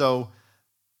 And so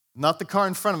not the car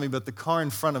in front of me, but the car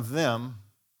in front of them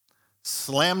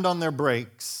slammed on their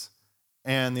brakes.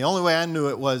 And the only way I knew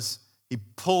it was he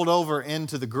pulled over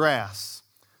into the grass.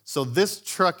 So this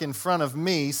truck in front of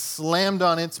me slammed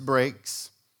on its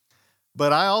brakes.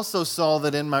 But I also saw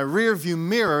that in my rearview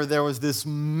mirror, there was this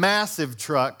massive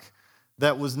truck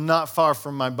that was not far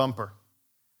from my bumper.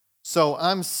 So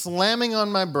I'm slamming on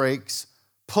my brakes,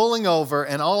 pulling over,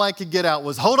 and all I could get out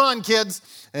was, hold on, kids.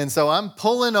 And so I'm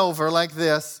pulling over like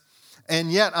this,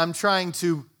 and yet I'm trying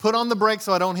to put on the brakes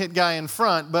so I don't hit guy in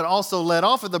front, but also let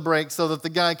off of the brakes so that the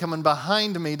guy coming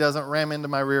behind me doesn't ram into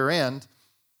my rear end.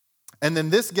 And then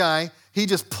this guy, he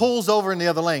just pulls over in the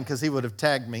other lane because he would have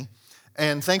tagged me.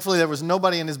 And thankfully there was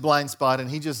nobody in his blind spot, and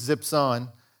he just zips on.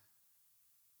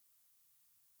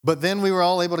 But then we were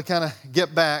all able to kind of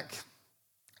get back,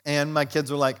 and my kids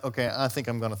were like, okay, I think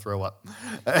I'm going to throw up.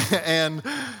 And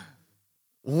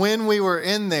when we were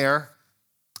in there,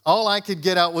 all I could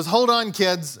get out was, hold on,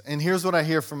 kids. And here's what I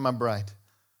hear from my bride.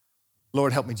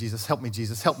 Lord, help me, Jesus. Help me,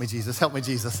 Jesus. Help me, Jesus. Help me,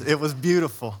 Jesus. It was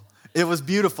beautiful. It was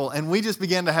beautiful. And we just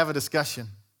began to have a discussion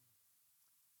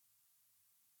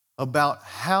about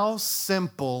how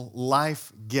simple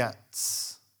life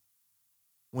gets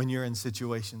when you're in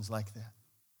situations like that.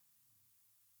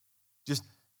 Just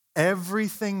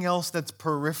everything else that's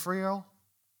peripheral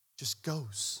just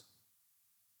goes.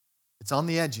 It's on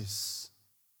the edges.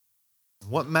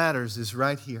 What matters is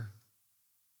right here.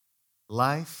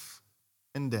 Life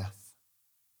and death.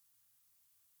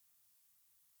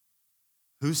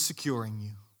 Who's securing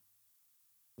you?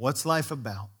 What's life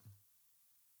about?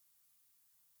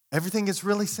 Everything is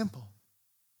really simple.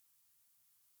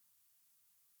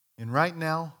 And right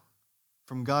now,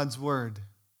 from God's word,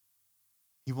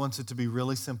 He wants it to be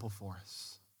really simple for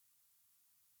us.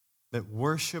 That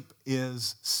worship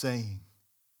is saying,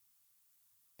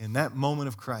 in that moment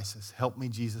of crisis, help me,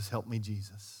 Jesus, help me,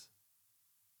 Jesus.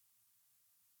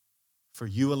 For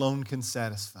you alone can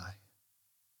satisfy.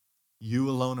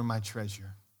 You alone are my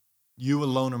treasure. You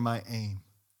alone are my aim.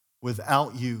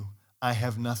 Without you, I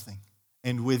have nothing.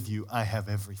 And with you, I have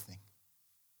everything.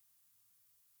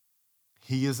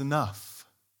 He is enough.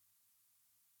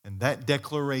 And that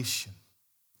declaration,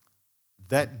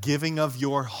 that giving of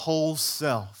your whole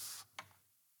self,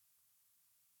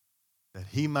 that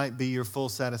He might be your full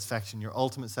satisfaction, your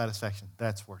ultimate satisfaction,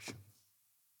 that's worship.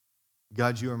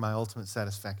 God, you are my ultimate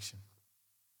satisfaction.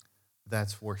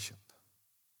 That's worship.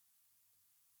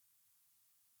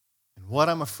 And what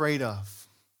I'm afraid of,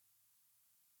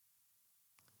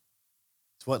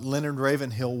 it's what Leonard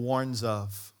Ravenhill warns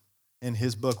of in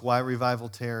his book, Why Revival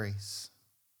Tarries.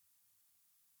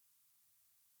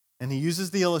 And he uses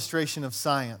the illustration of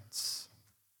science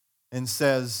and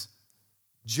says,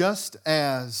 just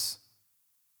as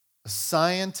a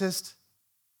scientist,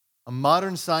 a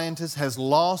modern scientist has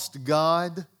lost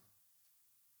God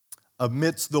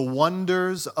amidst the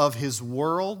wonders of his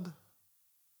world,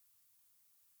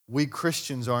 we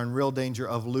Christians are in real danger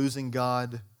of losing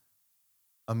God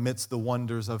amidst the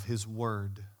wonders of His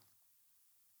Word.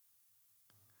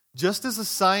 Just as a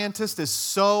scientist is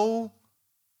so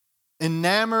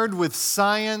enamored with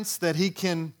science that he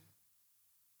can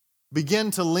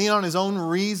begin to lean on his own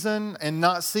reason and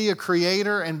not see a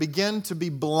creator and begin to be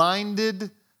blinded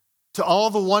to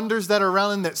all the wonders that are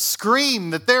around him that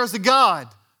scream that there's a God,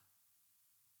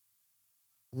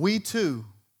 we too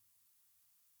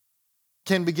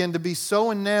can begin to be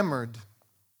so enamored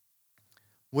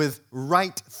with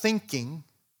right thinking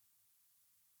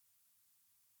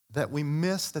that we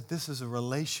miss that this is a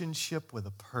relationship with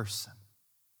a person.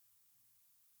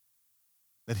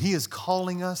 That He is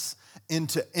calling us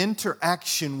into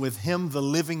interaction with Him, the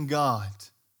living God.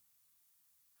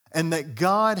 And that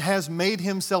God has made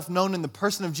Himself known in the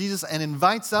person of Jesus and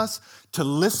invites us to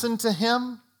listen to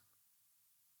Him,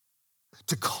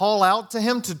 to call out to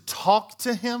Him, to talk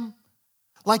to Him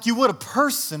like you would a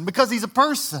person, because He's a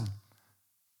person.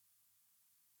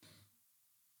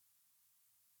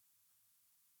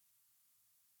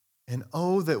 And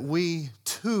oh, that we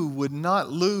too would not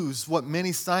lose what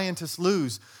many scientists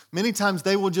lose. Many times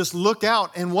they will just look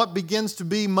out, and what begins to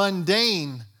be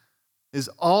mundane is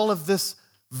all of this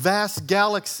vast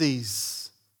galaxies.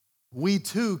 We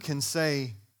too can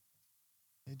say,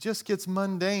 it just gets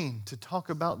mundane to talk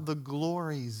about the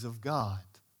glories of God.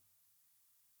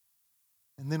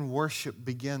 And then worship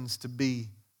begins to be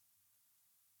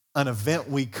an event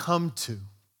we come to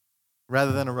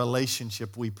rather than a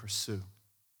relationship we pursue.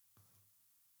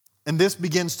 And this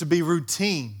begins to be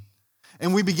routine.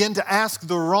 And we begin to ask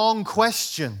the wrong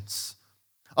questions.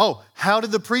 Oh, how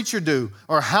did the preacher do?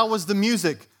 Or how was the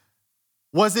music?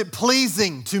 Was it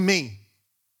pleasing to me?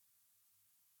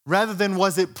 Rather than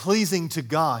was it pleasing to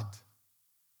God?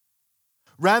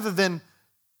 Rather than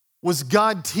was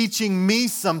God teaching me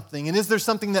something? And is there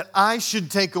something that I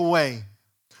should take away?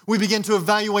 We begin to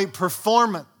evaluate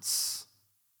performance.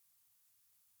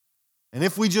 And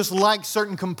if we just like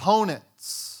certain components,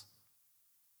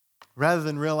 rather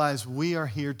than realize we are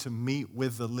here to meet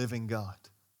with the living God.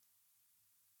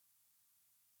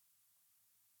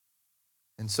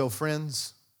 And so,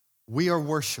 friends, we are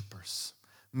worshipers,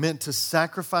 meant to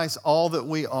sacrifice all that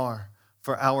we are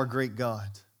for our great God.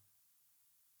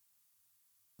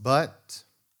 But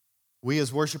we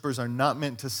as worshipers are not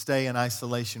meant to stay in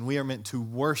isolation. We are meant to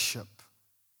worship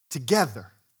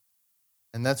together.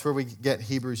 And that's where we get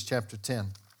Hebrews chapter 10.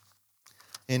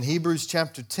 In Hebrews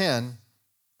chapter 10,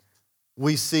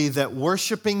 we see that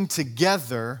worshiping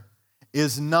together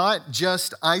is not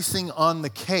just icing on the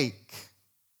cake.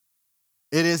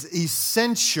 It is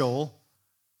essential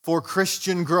for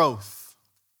Christian growth.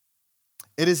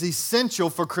 It is essential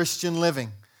for Christian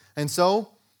living. And so,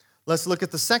 let's look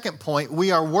at the second point.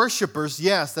 We are worshipers.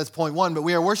 Yes, that's point one, but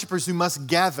we are worshipers who must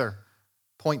gather.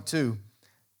 Point two.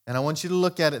 And I want you to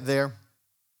look at it there.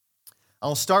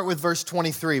 I'll start with verse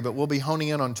 23, but we'll be honing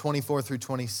in on 24 through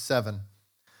 27.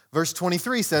 Verse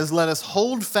 23 says, let us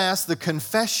hold fast the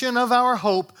confession of our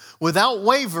hope without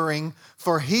wavering,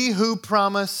 for He who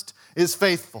promised is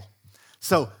faithful.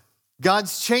 So,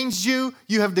 God's changed you.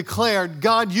 You have declared,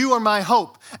 God, you are my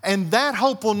hope. And that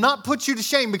hope will not put you to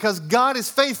shame because God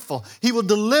is faithful. He will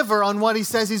deliver on what He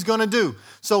says He's going to do.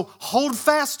 So hold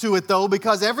fast to it, though,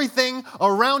 because everything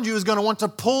around you is going to want to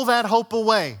pull that hope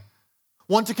away.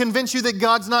 Want to convince you that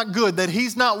God's not good, that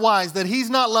He's not wise, that He's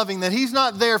not loving, that He's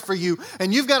not there for you,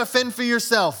 and you've got to fend for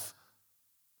yourself.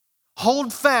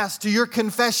 Hold fast to your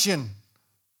confession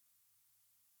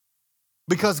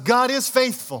because God is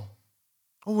faithful.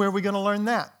 Well, where are we going to learn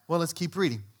that? Well, let's keep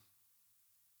reading.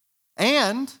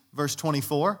 And, verse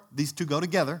 24, these two go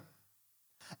together.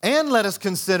 And let us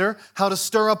consider how to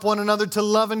stir up one another to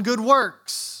love and good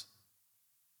works.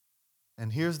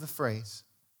 And here's the phrase.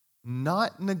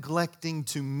 Not neglecting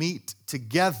to meet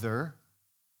together,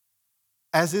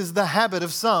 as is the habit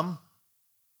of some,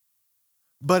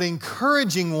 but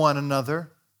encouraging one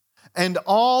another, and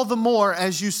all the more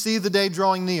as you see the day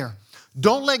drawing near.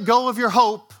 Don't let go of your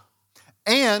hope,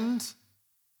 and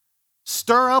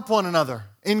stir up one another,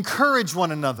 encourage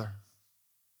one another.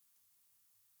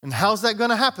 And how's that going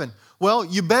to happen? Well,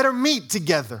 you better meet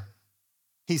together,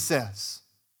 he says.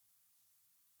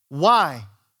 Why?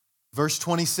 Verse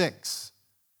 26.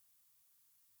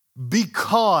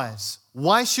 Because.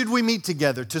 Why should we meet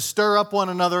together? To stir up one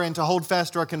another and to hold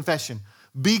fast to our confession.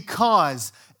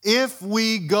 Because if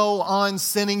we go on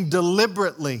sinning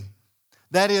deliberately,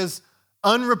 that is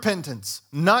unrepentance,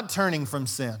 not turning from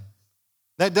sin.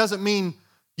 That doesn't mean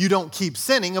you don't keep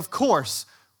sinning. Of course,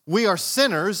 we are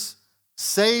sinners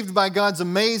saved by God's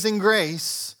amazing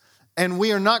grace, and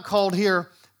we are not called here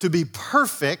to be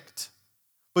perfect,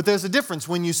 but there's a difference.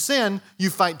 When you sin, you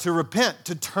fight to repent,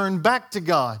 to turn back to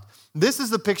God. This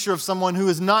is the picture of someone who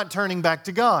is not turning back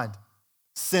to God,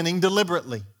 sinning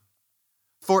deliberately.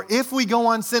 For if we go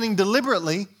on sinning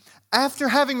deliberately, after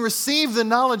having received the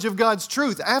knowledge of God's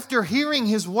truth, after hearing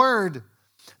His word,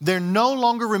 there no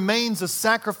longer remains a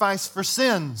sacrifice for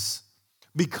sins,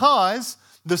 because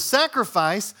the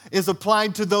sacrifice is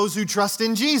applied to those who trust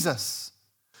in Jesus.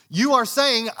 You are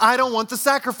saying, I don't want the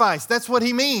sacrifice. That's what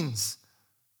he means.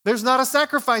 There's not a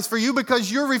sacrifice for you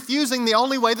because you're refusing the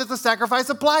only way that the sacrifice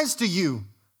applies to you,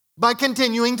 by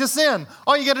continuing to sin.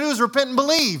 All you got to do is repent and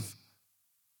believe.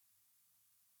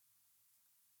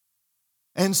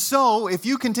 And so, if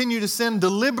you continue to sin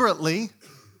deliberately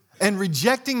and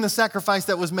rejecting the sacrifice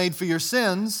that was made for your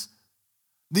sins,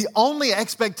 the only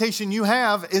expectation you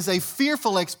have is a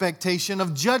fearful expectation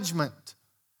of judgment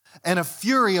and a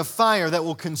fury of fire that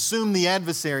will consume the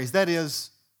adversaries, that is,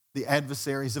 the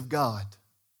adversaries of God.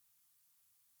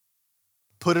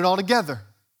 Put it all together.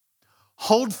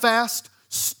 Hold fast,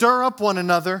 stir up one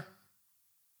another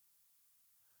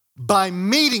by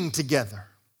meeting together.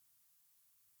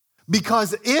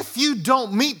 Because if you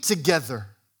don't meet together,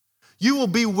 you will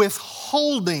be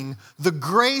withholding the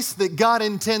grace that God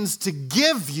intends to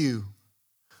give you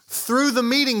through the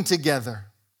meeting together.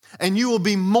 And you will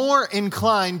be more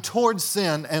inclined towards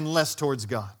sin and less towards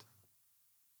God.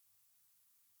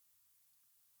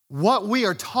 What we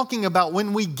are talking about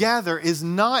when we gather is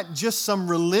not just some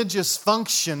religious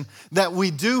function that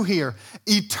we do here.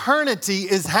 Eternity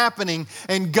is happening,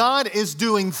 and God is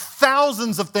doing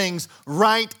thousands of things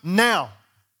right now.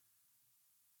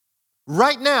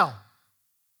 Right now.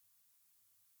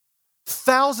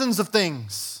 Thousands of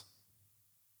things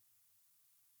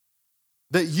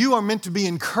that you are meant to be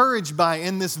encouraged by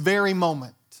in this very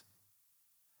moment.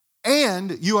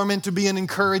 And you are meant to be an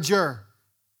encourager.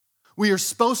 We are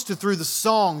supposed to, through the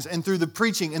songs and through the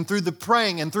preaching and through the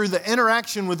praying and through the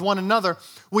interaction with one another,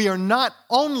 we are not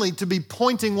only to be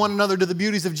pointing one another to the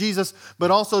beauties of Jesus, but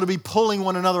also to be pulling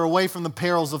one another away from the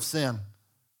perils of sin.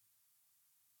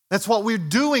 That's what we're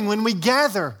doing when we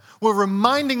gather. We're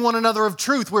reminding one another of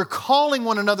truth. We're calling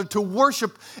one another to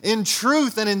worship in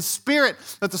truth and in spirit,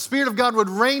 that the Spirit of God would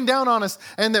rain down on us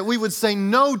and that we would say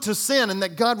no to sin and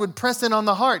that God would press in on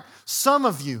the heart. Some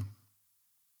of you,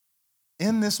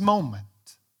 in this moment,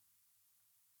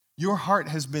 your heart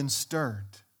has been stirred.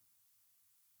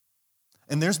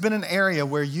 And there's been an area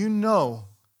where you know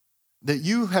that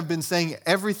you have been saying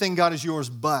everything, God, is yours,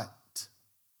 but.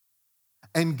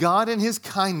 And God in His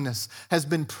kindness has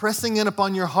been pressing in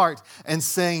upon your heart and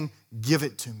saying, give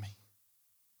it to me.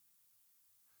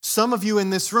 Some of you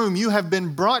in this room, you have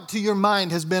been brought to your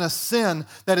mind has been a sin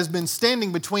that has been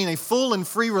standing between a full and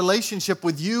free relationship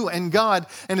with you and God,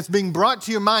 and it's being brought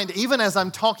to your mind even as I'm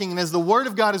talking and as the Word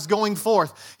of God is going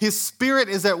forth. His Spirit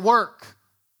is at work,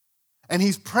 and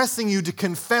He's pressing you to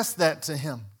confess that to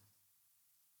Him.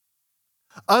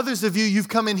 Others of you, you've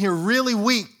come in here really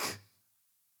weak,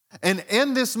 and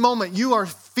in this moment, you are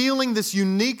feeling this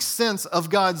unique sense of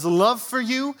God's love for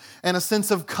you and a sense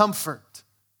of comfort.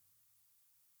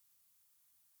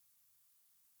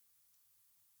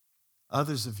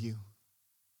 Others of you,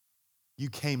 you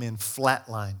came in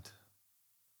flatlined.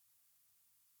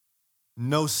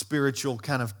 No spiritual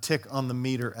kind of tick on the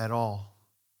meter at all.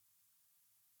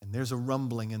 And there's a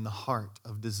rumbling in the heart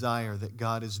of desire that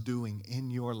God is doing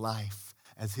in your life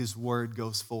as His word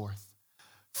goes forth.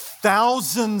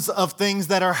 Thousands of things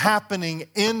that are happening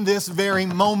in this very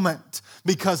moment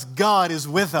because God is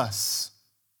with us.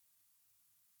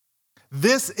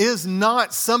 This is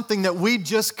not something that we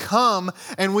just come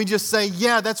and we just say,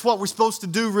 yeah, that's what we're supposed to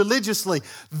do religiously.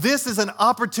 This is an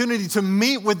opportunity to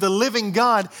meet with the living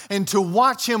God and to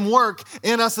watch Him work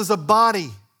in us as a body.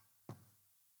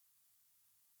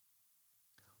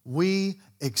 We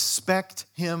expect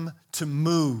Him to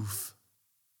move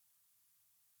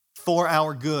for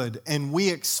our good, and we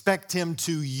expect him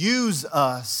to use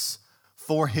us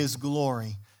for his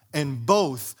glory. And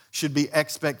both should be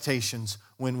expectations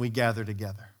when we gather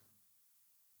together.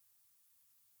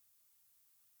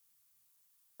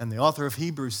 And the author of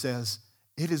Hebrews says,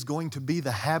 it is going to be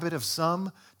the habit of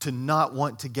some to not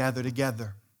want to gather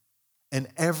together. And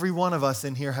every one of us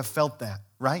in here have felt that,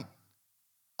 right?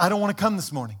 I don't want to come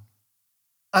this morning.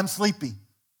 I'm sleepy.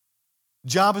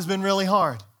 Job has been really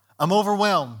hard. I'm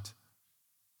overwhelmed.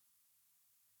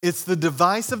 It's the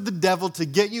device of the devil to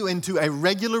get you into a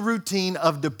regular routine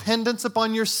of dependence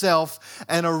upon yourself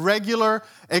and a regular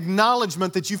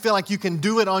acknowledgement that you feel like you can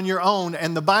do it on your own.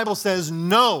 And the Bible says,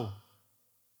 no.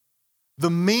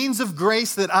 The means of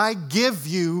grace that I give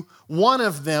you, one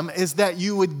of them is that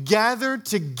you would gather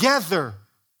together.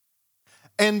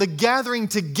 And the gathering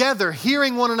together,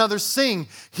 hearing one another sing,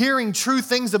 hearing true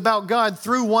things about God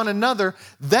through one another,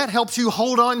 that helps you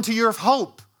hold on to your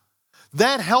hope.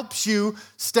 That helps you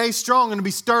stay strong and to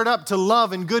be stirred up to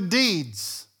love and good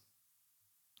deeds,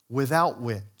 without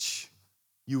which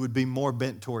you would be more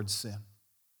bent towards sin.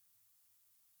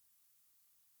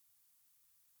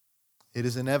 It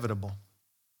is inevitable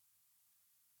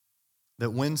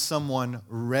that when someone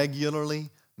regularly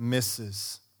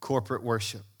misses corporate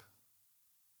worship,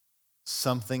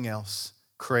 something else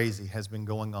crazy has been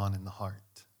going on in the heart.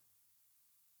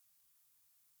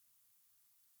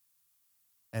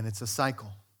 And it's a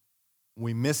cycle.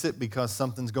 We miss it because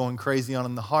something's going crazy on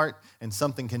in the heart, and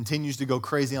something continues to go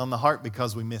crazy on the heart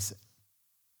because we miss it.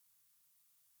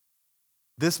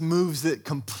 This moves it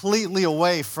completely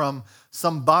away from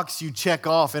some box you check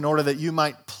off in order that you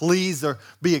might please or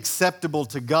be acceptable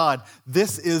to God.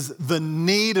 This is the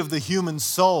need of the human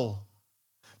soul.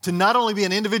 To not only be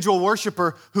an individual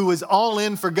worshiper who is all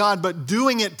in for God, but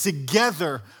doing it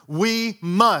together, we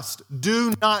must.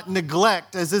 Do not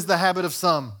neglect, as is the habit of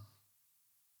some.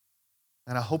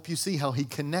 And I hope you see how he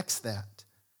connects that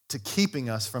to keeping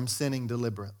us from sinning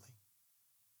deliberately.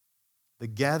 The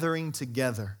gathering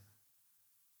together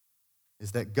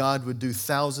is that God would do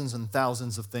thousands and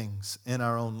thousands of things in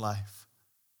our own life.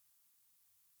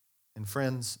 And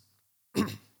friends,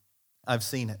 I've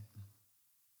seen it.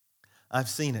 I've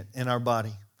seen it in our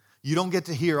body. You don't get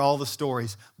to hear all the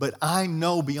stories, but I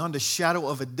know beyond a shadow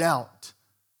of a doubt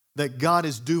that God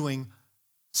is doing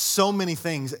so many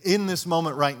things in this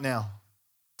moment right now.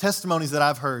 Testimonies that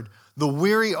I've heard. The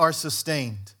weary are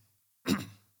sustained.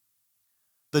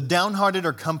 The downhearted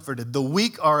are comforted. The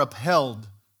weak are upheld.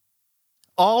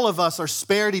 All of us are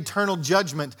spared eternal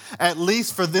judgment, at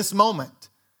least for this moment.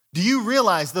 Do you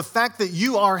realize the fact that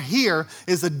you are here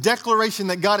is a declaration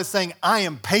that God is saying, I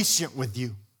am patient with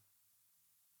you?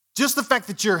 Just the fact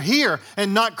that you're here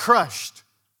and not crushed.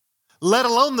 Let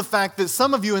alone the fact that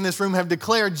some of you in this room have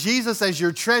declared Jesus as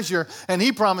your treasure, and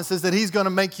he promises that he's going to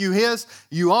make you his,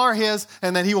 you are his,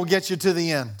 and that he will get you to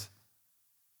the end.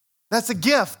 That's a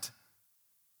gift.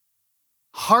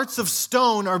 Hearts of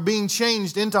stone are being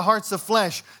changed into hearts of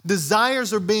flesh.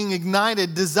 Desires are being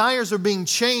ignited. Desires are being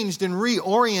changed and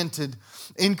reoriented.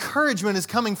 Encouragement is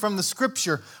coming from the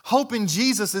scripture. Hope in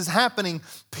Jesus is happening.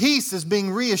 Peace is being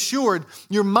reassured.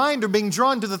 Your mind are being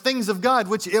drawn to the things of God,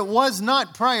 which it was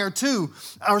not prior to.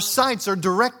 Our sights are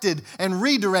directed and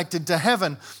redirected to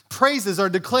heaven. Praises are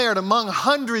declared among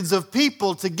hundreds of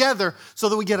people together so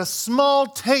that we get a small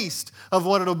taste of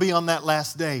what it'll be on that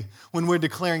last day when we're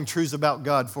declaring truths about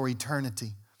God for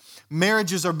eternity.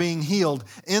 Marriages are being healed.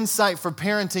 Insight for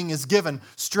parenting is given.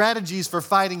 Strategies for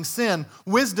fighting sin.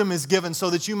 Wisdom is given so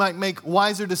that you might make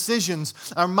wiser decisions.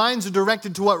 Our minds are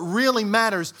directed to what really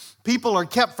matters. People are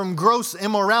kept from gross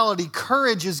immorality.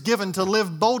 Courage is given to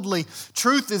live boldly.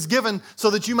 Truth is given so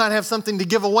that you might have something to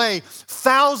give away.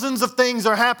 Thousands of things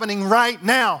are happening right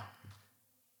now.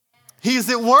 He's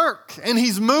at work and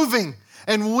he's moving.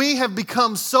 And we have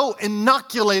become so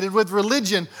inoculated with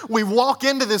religion. We walk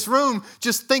into this room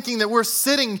just thinking that we're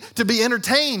sitting to be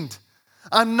entertained.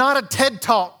 I'm not a TED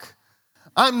Talk.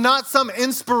 I'm not some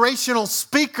inspirational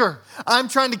speaker. I'm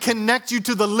trying to connect you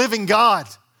to the living God.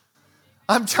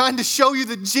 I'm trying to show you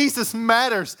that Jesus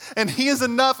matters and he is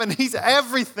enough and he's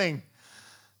everything.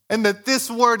 And that this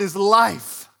word is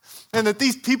life. And that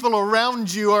these people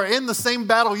around you are in the same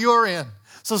battle you're in.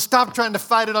 So stop trying to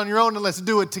fight it on your own and let's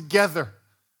do it together.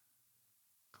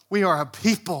 We are a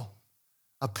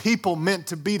people meant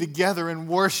to be together and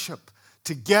worship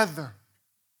together.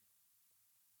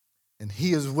 And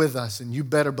he is with us, and you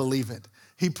better believe it.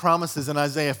 He promises in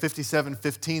Isaiah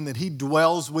 57:15 that he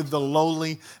dwells with the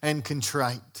lowly and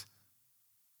contrite.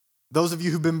 Those of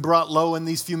you who've been brought low in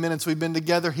these few minutes we've been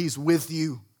together, he's with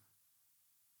you.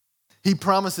 He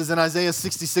promises in Isaiah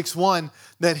 66:1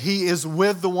 that he is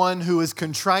with the one who is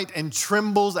contrite and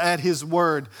trembles at his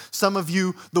word. Some of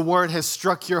you, the word has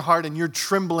struck your heart and you're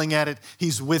trembling at it.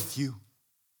 He's with you.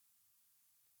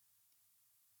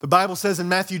 The Bible says in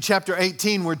Matthew chapter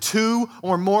 18, where 2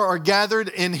 or more are gathered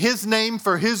in his name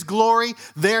for his glory,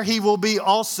 there he will be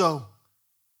also.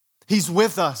 He's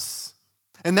with us.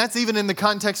 And that's even in the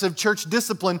context of church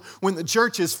discipline. When the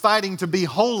church is fighting to be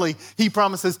holy, he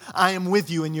promises, I am with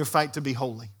you in your fight to be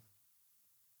holy.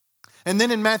 And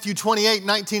then in Matthew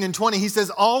 28:19 and 20, he says,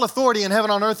 all authority in heaven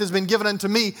and on earth has been given unto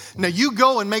me. Now you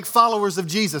go and make followers of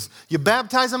Jesus. You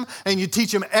baptize them and you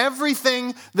teach them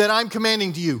everything that I'm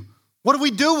commanding to you. What are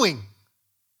we doing?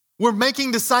 We're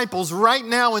making disciples right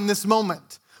now in this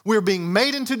moment. We're being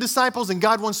made into disciples, and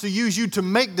God wants to use you to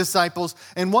make disciples.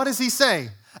 And what does he say?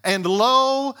 And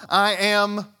lo, I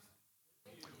am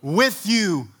with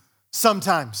you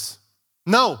sometimes.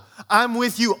 No, I'm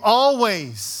with you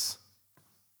always,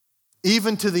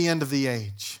 even to the end of the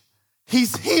age.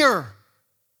 He's here.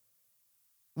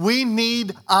 We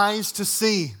need eyes to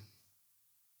see.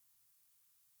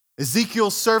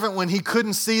 Ezekiel's servant, when he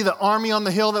couldn't see the army on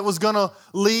the hill that was going to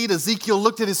lead, Ezekiel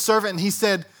looked at his servant and he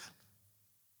said,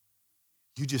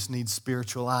 you just need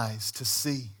spiritual eyes to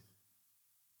see.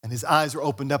 And his eyes were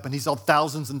opened up and he saw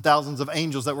thousands and thousands of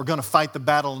angels that were going to fight the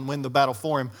battle and win the battle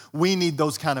for him. We need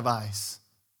those kind of eyes.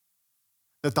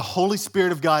 That the Holy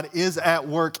Spirit of God is at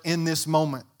work in this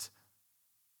moment.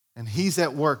 And he's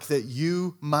at work that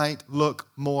you might look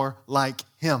more like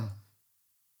him.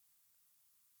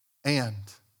 And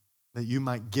that you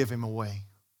might give him away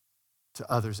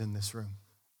to others in this room.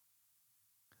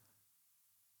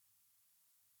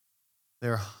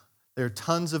 There are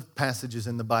tons of passages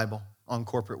in the Bible on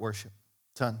corporate worship.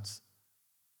 Tons.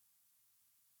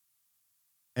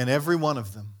 And every one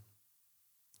of them,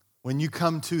 when you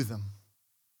come to them,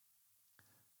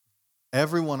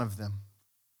 every one of them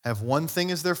have one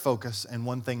thing as their focus and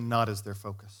one thing not as their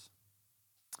focus.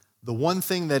 The one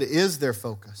thing that is their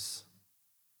focus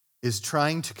is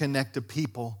trying to connect a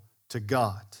people to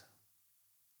God.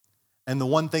 And the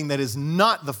one thing that is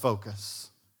not the focus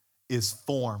is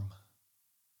form.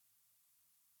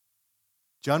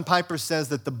 John Piper says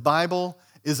that the Bible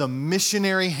is a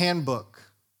missionary handbook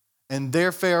and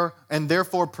therefore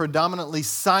predominantly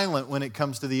silent when it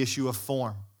comes to the issue of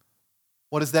form.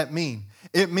 What does that mean?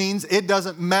 It means it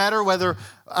doesn't matter whether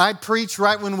I preach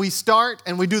right when we start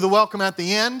and we do the welcome at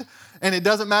the end, and it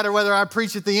doesn't matter whether I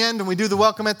preach at the end and we do the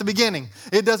welcome at the beginning.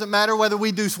 It doesn't matter whether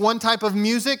we do one type of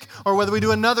music or whether we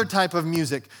do another type of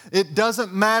music. It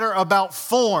doesn't matter about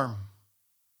form.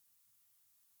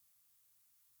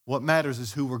 What matters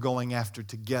is who we're going after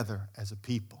together as a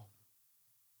people.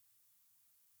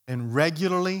 And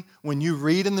regularly, when you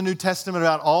read in the New Testament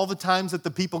about all the times that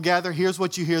the people gather, here's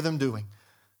what you hear them doing.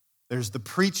 There's the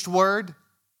preached word.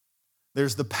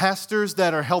 There's the pastors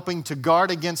that are helping to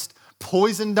guard against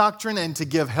poison doctrine and to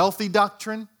give healthy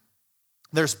doctrine.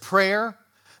 There's prayer.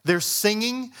 There's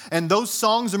singing. And those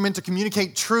songs are meant to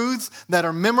communicate truths that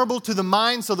are memorable to the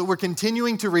mind so that we're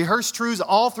continuing to rehearse truths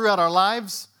all throughout our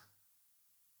lives.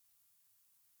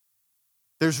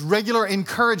 There's regular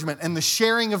encouragement and the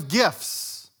sharing of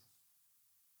gifts.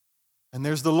 And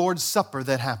there's the Lord's Supper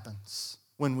that happens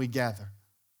when we gather.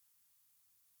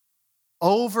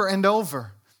 Over and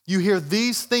over, you hear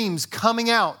these themes coming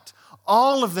out.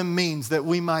 All of them means that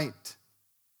we might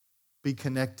be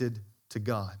connected to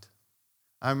God.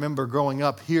 I remember growing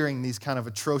up hearing these kind of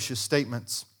atrocious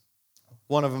statements.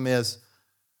 One of them is,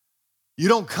 you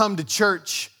don't come to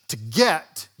church to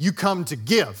get, you come to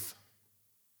give.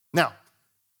 Now,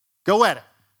 go at it.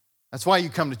 That's why you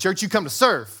come to church. You come to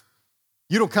serve.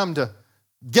 You don't come to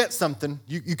get something.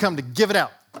 You come to give it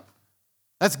out.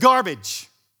 That's garbage.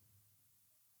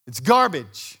 It's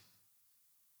garbage.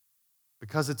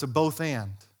 Because it's a both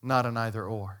and, not an either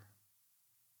or.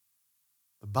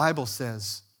 The Bible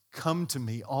says, come to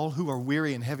me, all who are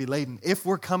weary and heavy laden. If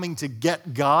we're coming to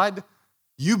get God,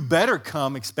 you better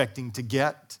come expecting to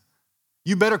get.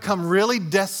 You better come really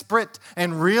desperate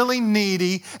and really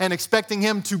needy and expecting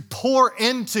him to pour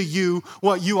into you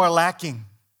what you are lacking.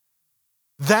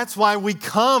 That's why we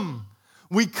come.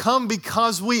 We come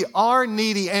because we are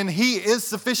needy and he is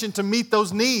sufficient to meet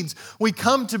those needs. We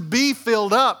come to be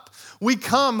filled up. We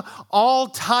come all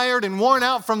tired and worn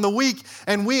out from the week,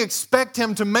 and we expect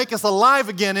him to make us alive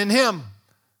again in him.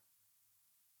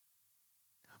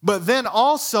 But then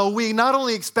also, we not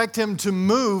only expect him to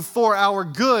move for our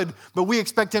good, but we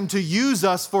expect him to use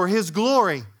us for his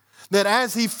glory. That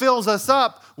as he fills us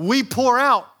up, we pour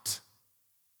out.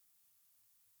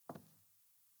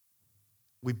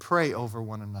 We pray over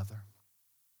one another.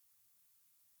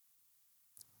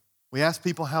 We ask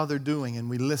people how they're doing, and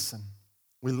we listen.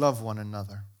 We love one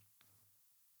another.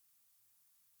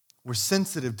 We're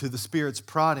sensitive to the Spirit's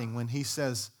prodding when He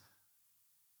says,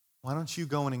 why don't you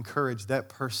go and encourage that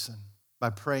person by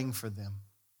praying for them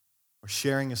or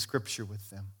sharing a scripture with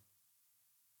them?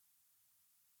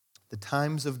 The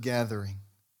times of gathering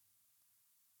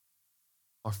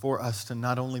are for us to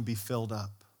not only be filled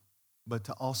up, but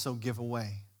to also give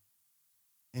away.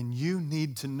 And you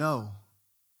need to know,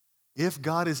 if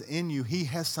God is in you, He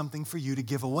has something for you to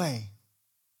give away.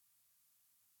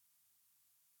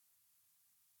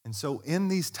 And so in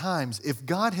these times, if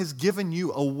God has given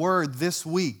you a word this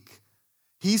week,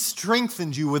 He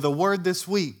strengthened you with a word this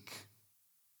week,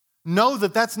 know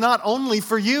that that's not only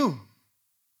for you.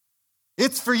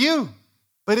 It's for you,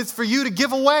 but it's for you to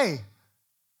give away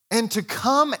and to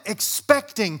come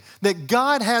expecting that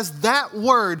God has that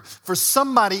word for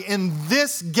somebody in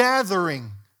this gathering.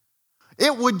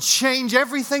 It would change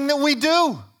everything that we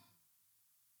do.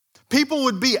 People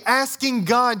would be asking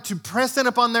God to press in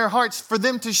upon their hearts for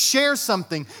them to share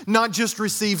something, not just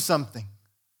receive something.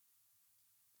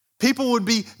 People would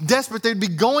be desperate. They'd be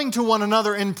going to one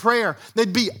another in prayer.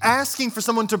 They'd be asking for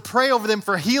someone to pray over them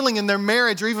for healing in their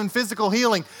marriage or even physical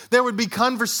healing. There would be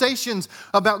conversations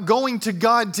about going to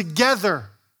God together.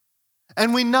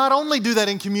 And we not only do that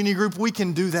in community group, we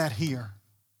can do that here.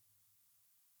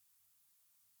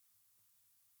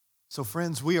 So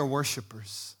friends, we are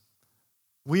worshipers.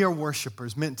 We are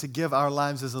worshipers meant to give our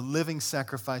lives as a living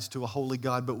sacrifice to a holy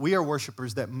God, but we are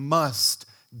worshipers that must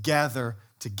gather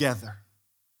together.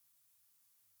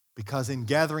 Because in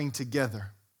gathering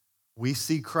together, we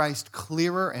see Christ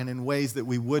clearer and in ways that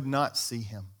we would not see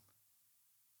Him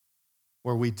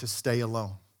were we to stay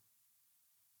alone.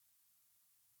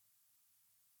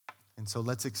 And so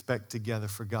let's expect together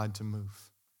for God to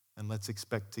move, and let's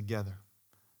expect together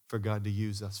for God to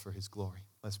use us for His glory.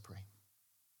 Let's pray.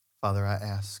 Father, I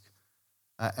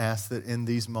ask that in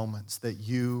these moments that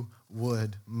you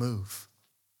would move,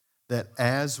 that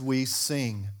as we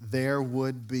sing, there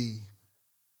would be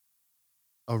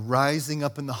a rising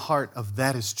up in the heart of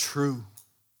that is true.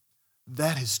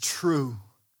 That is true.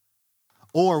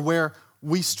 Or where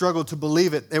we struggle to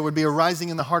believe it, there would be a rising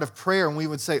in the heart of prayer, and we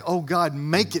would say, oh God,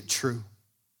 make it true.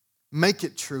 Make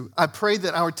it true. I pray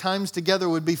that our times together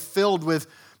would be filled with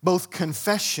both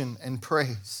confession and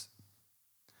praise.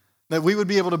 That we would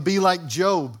be able to be like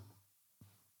Job,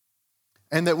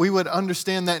 and that we would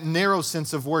understand that narrow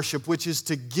sense of worship, which is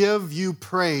to give you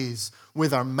praise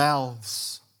with our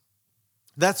mouths.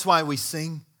 That's why we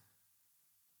sing.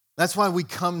 That's why we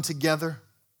come together.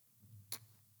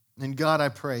 And God, I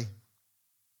pray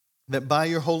that by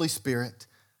your Holy Spirit,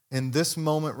 in this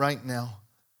moment right now,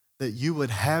 that you would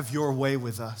have your way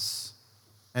with us,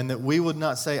 and that we would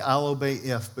not say, I'll obey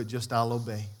if, but just I'll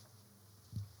obey.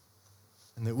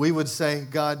 And that we would say,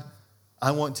 God,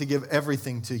 I want to give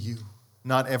everything to you,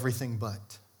 not everything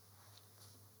but.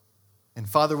 And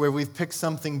Father, where we've picked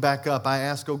something back up, I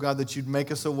ask, oh God, that you'd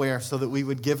make us aware so that we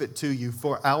would give it to you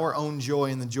for our own joy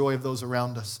and the joy of those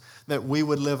around us, that we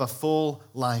would live a full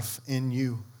life in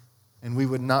you, and we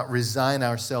would not resign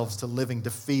ourselves to living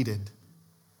defeated,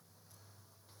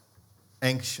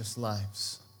 anxious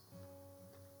lives.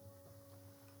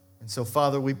 And so,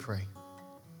 Father, we pray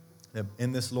that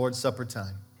in this Lord's Supper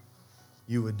time,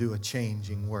 you would do a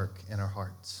changing work in our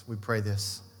hearts. We pray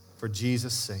this for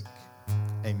Jesus' sake.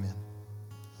 Amen.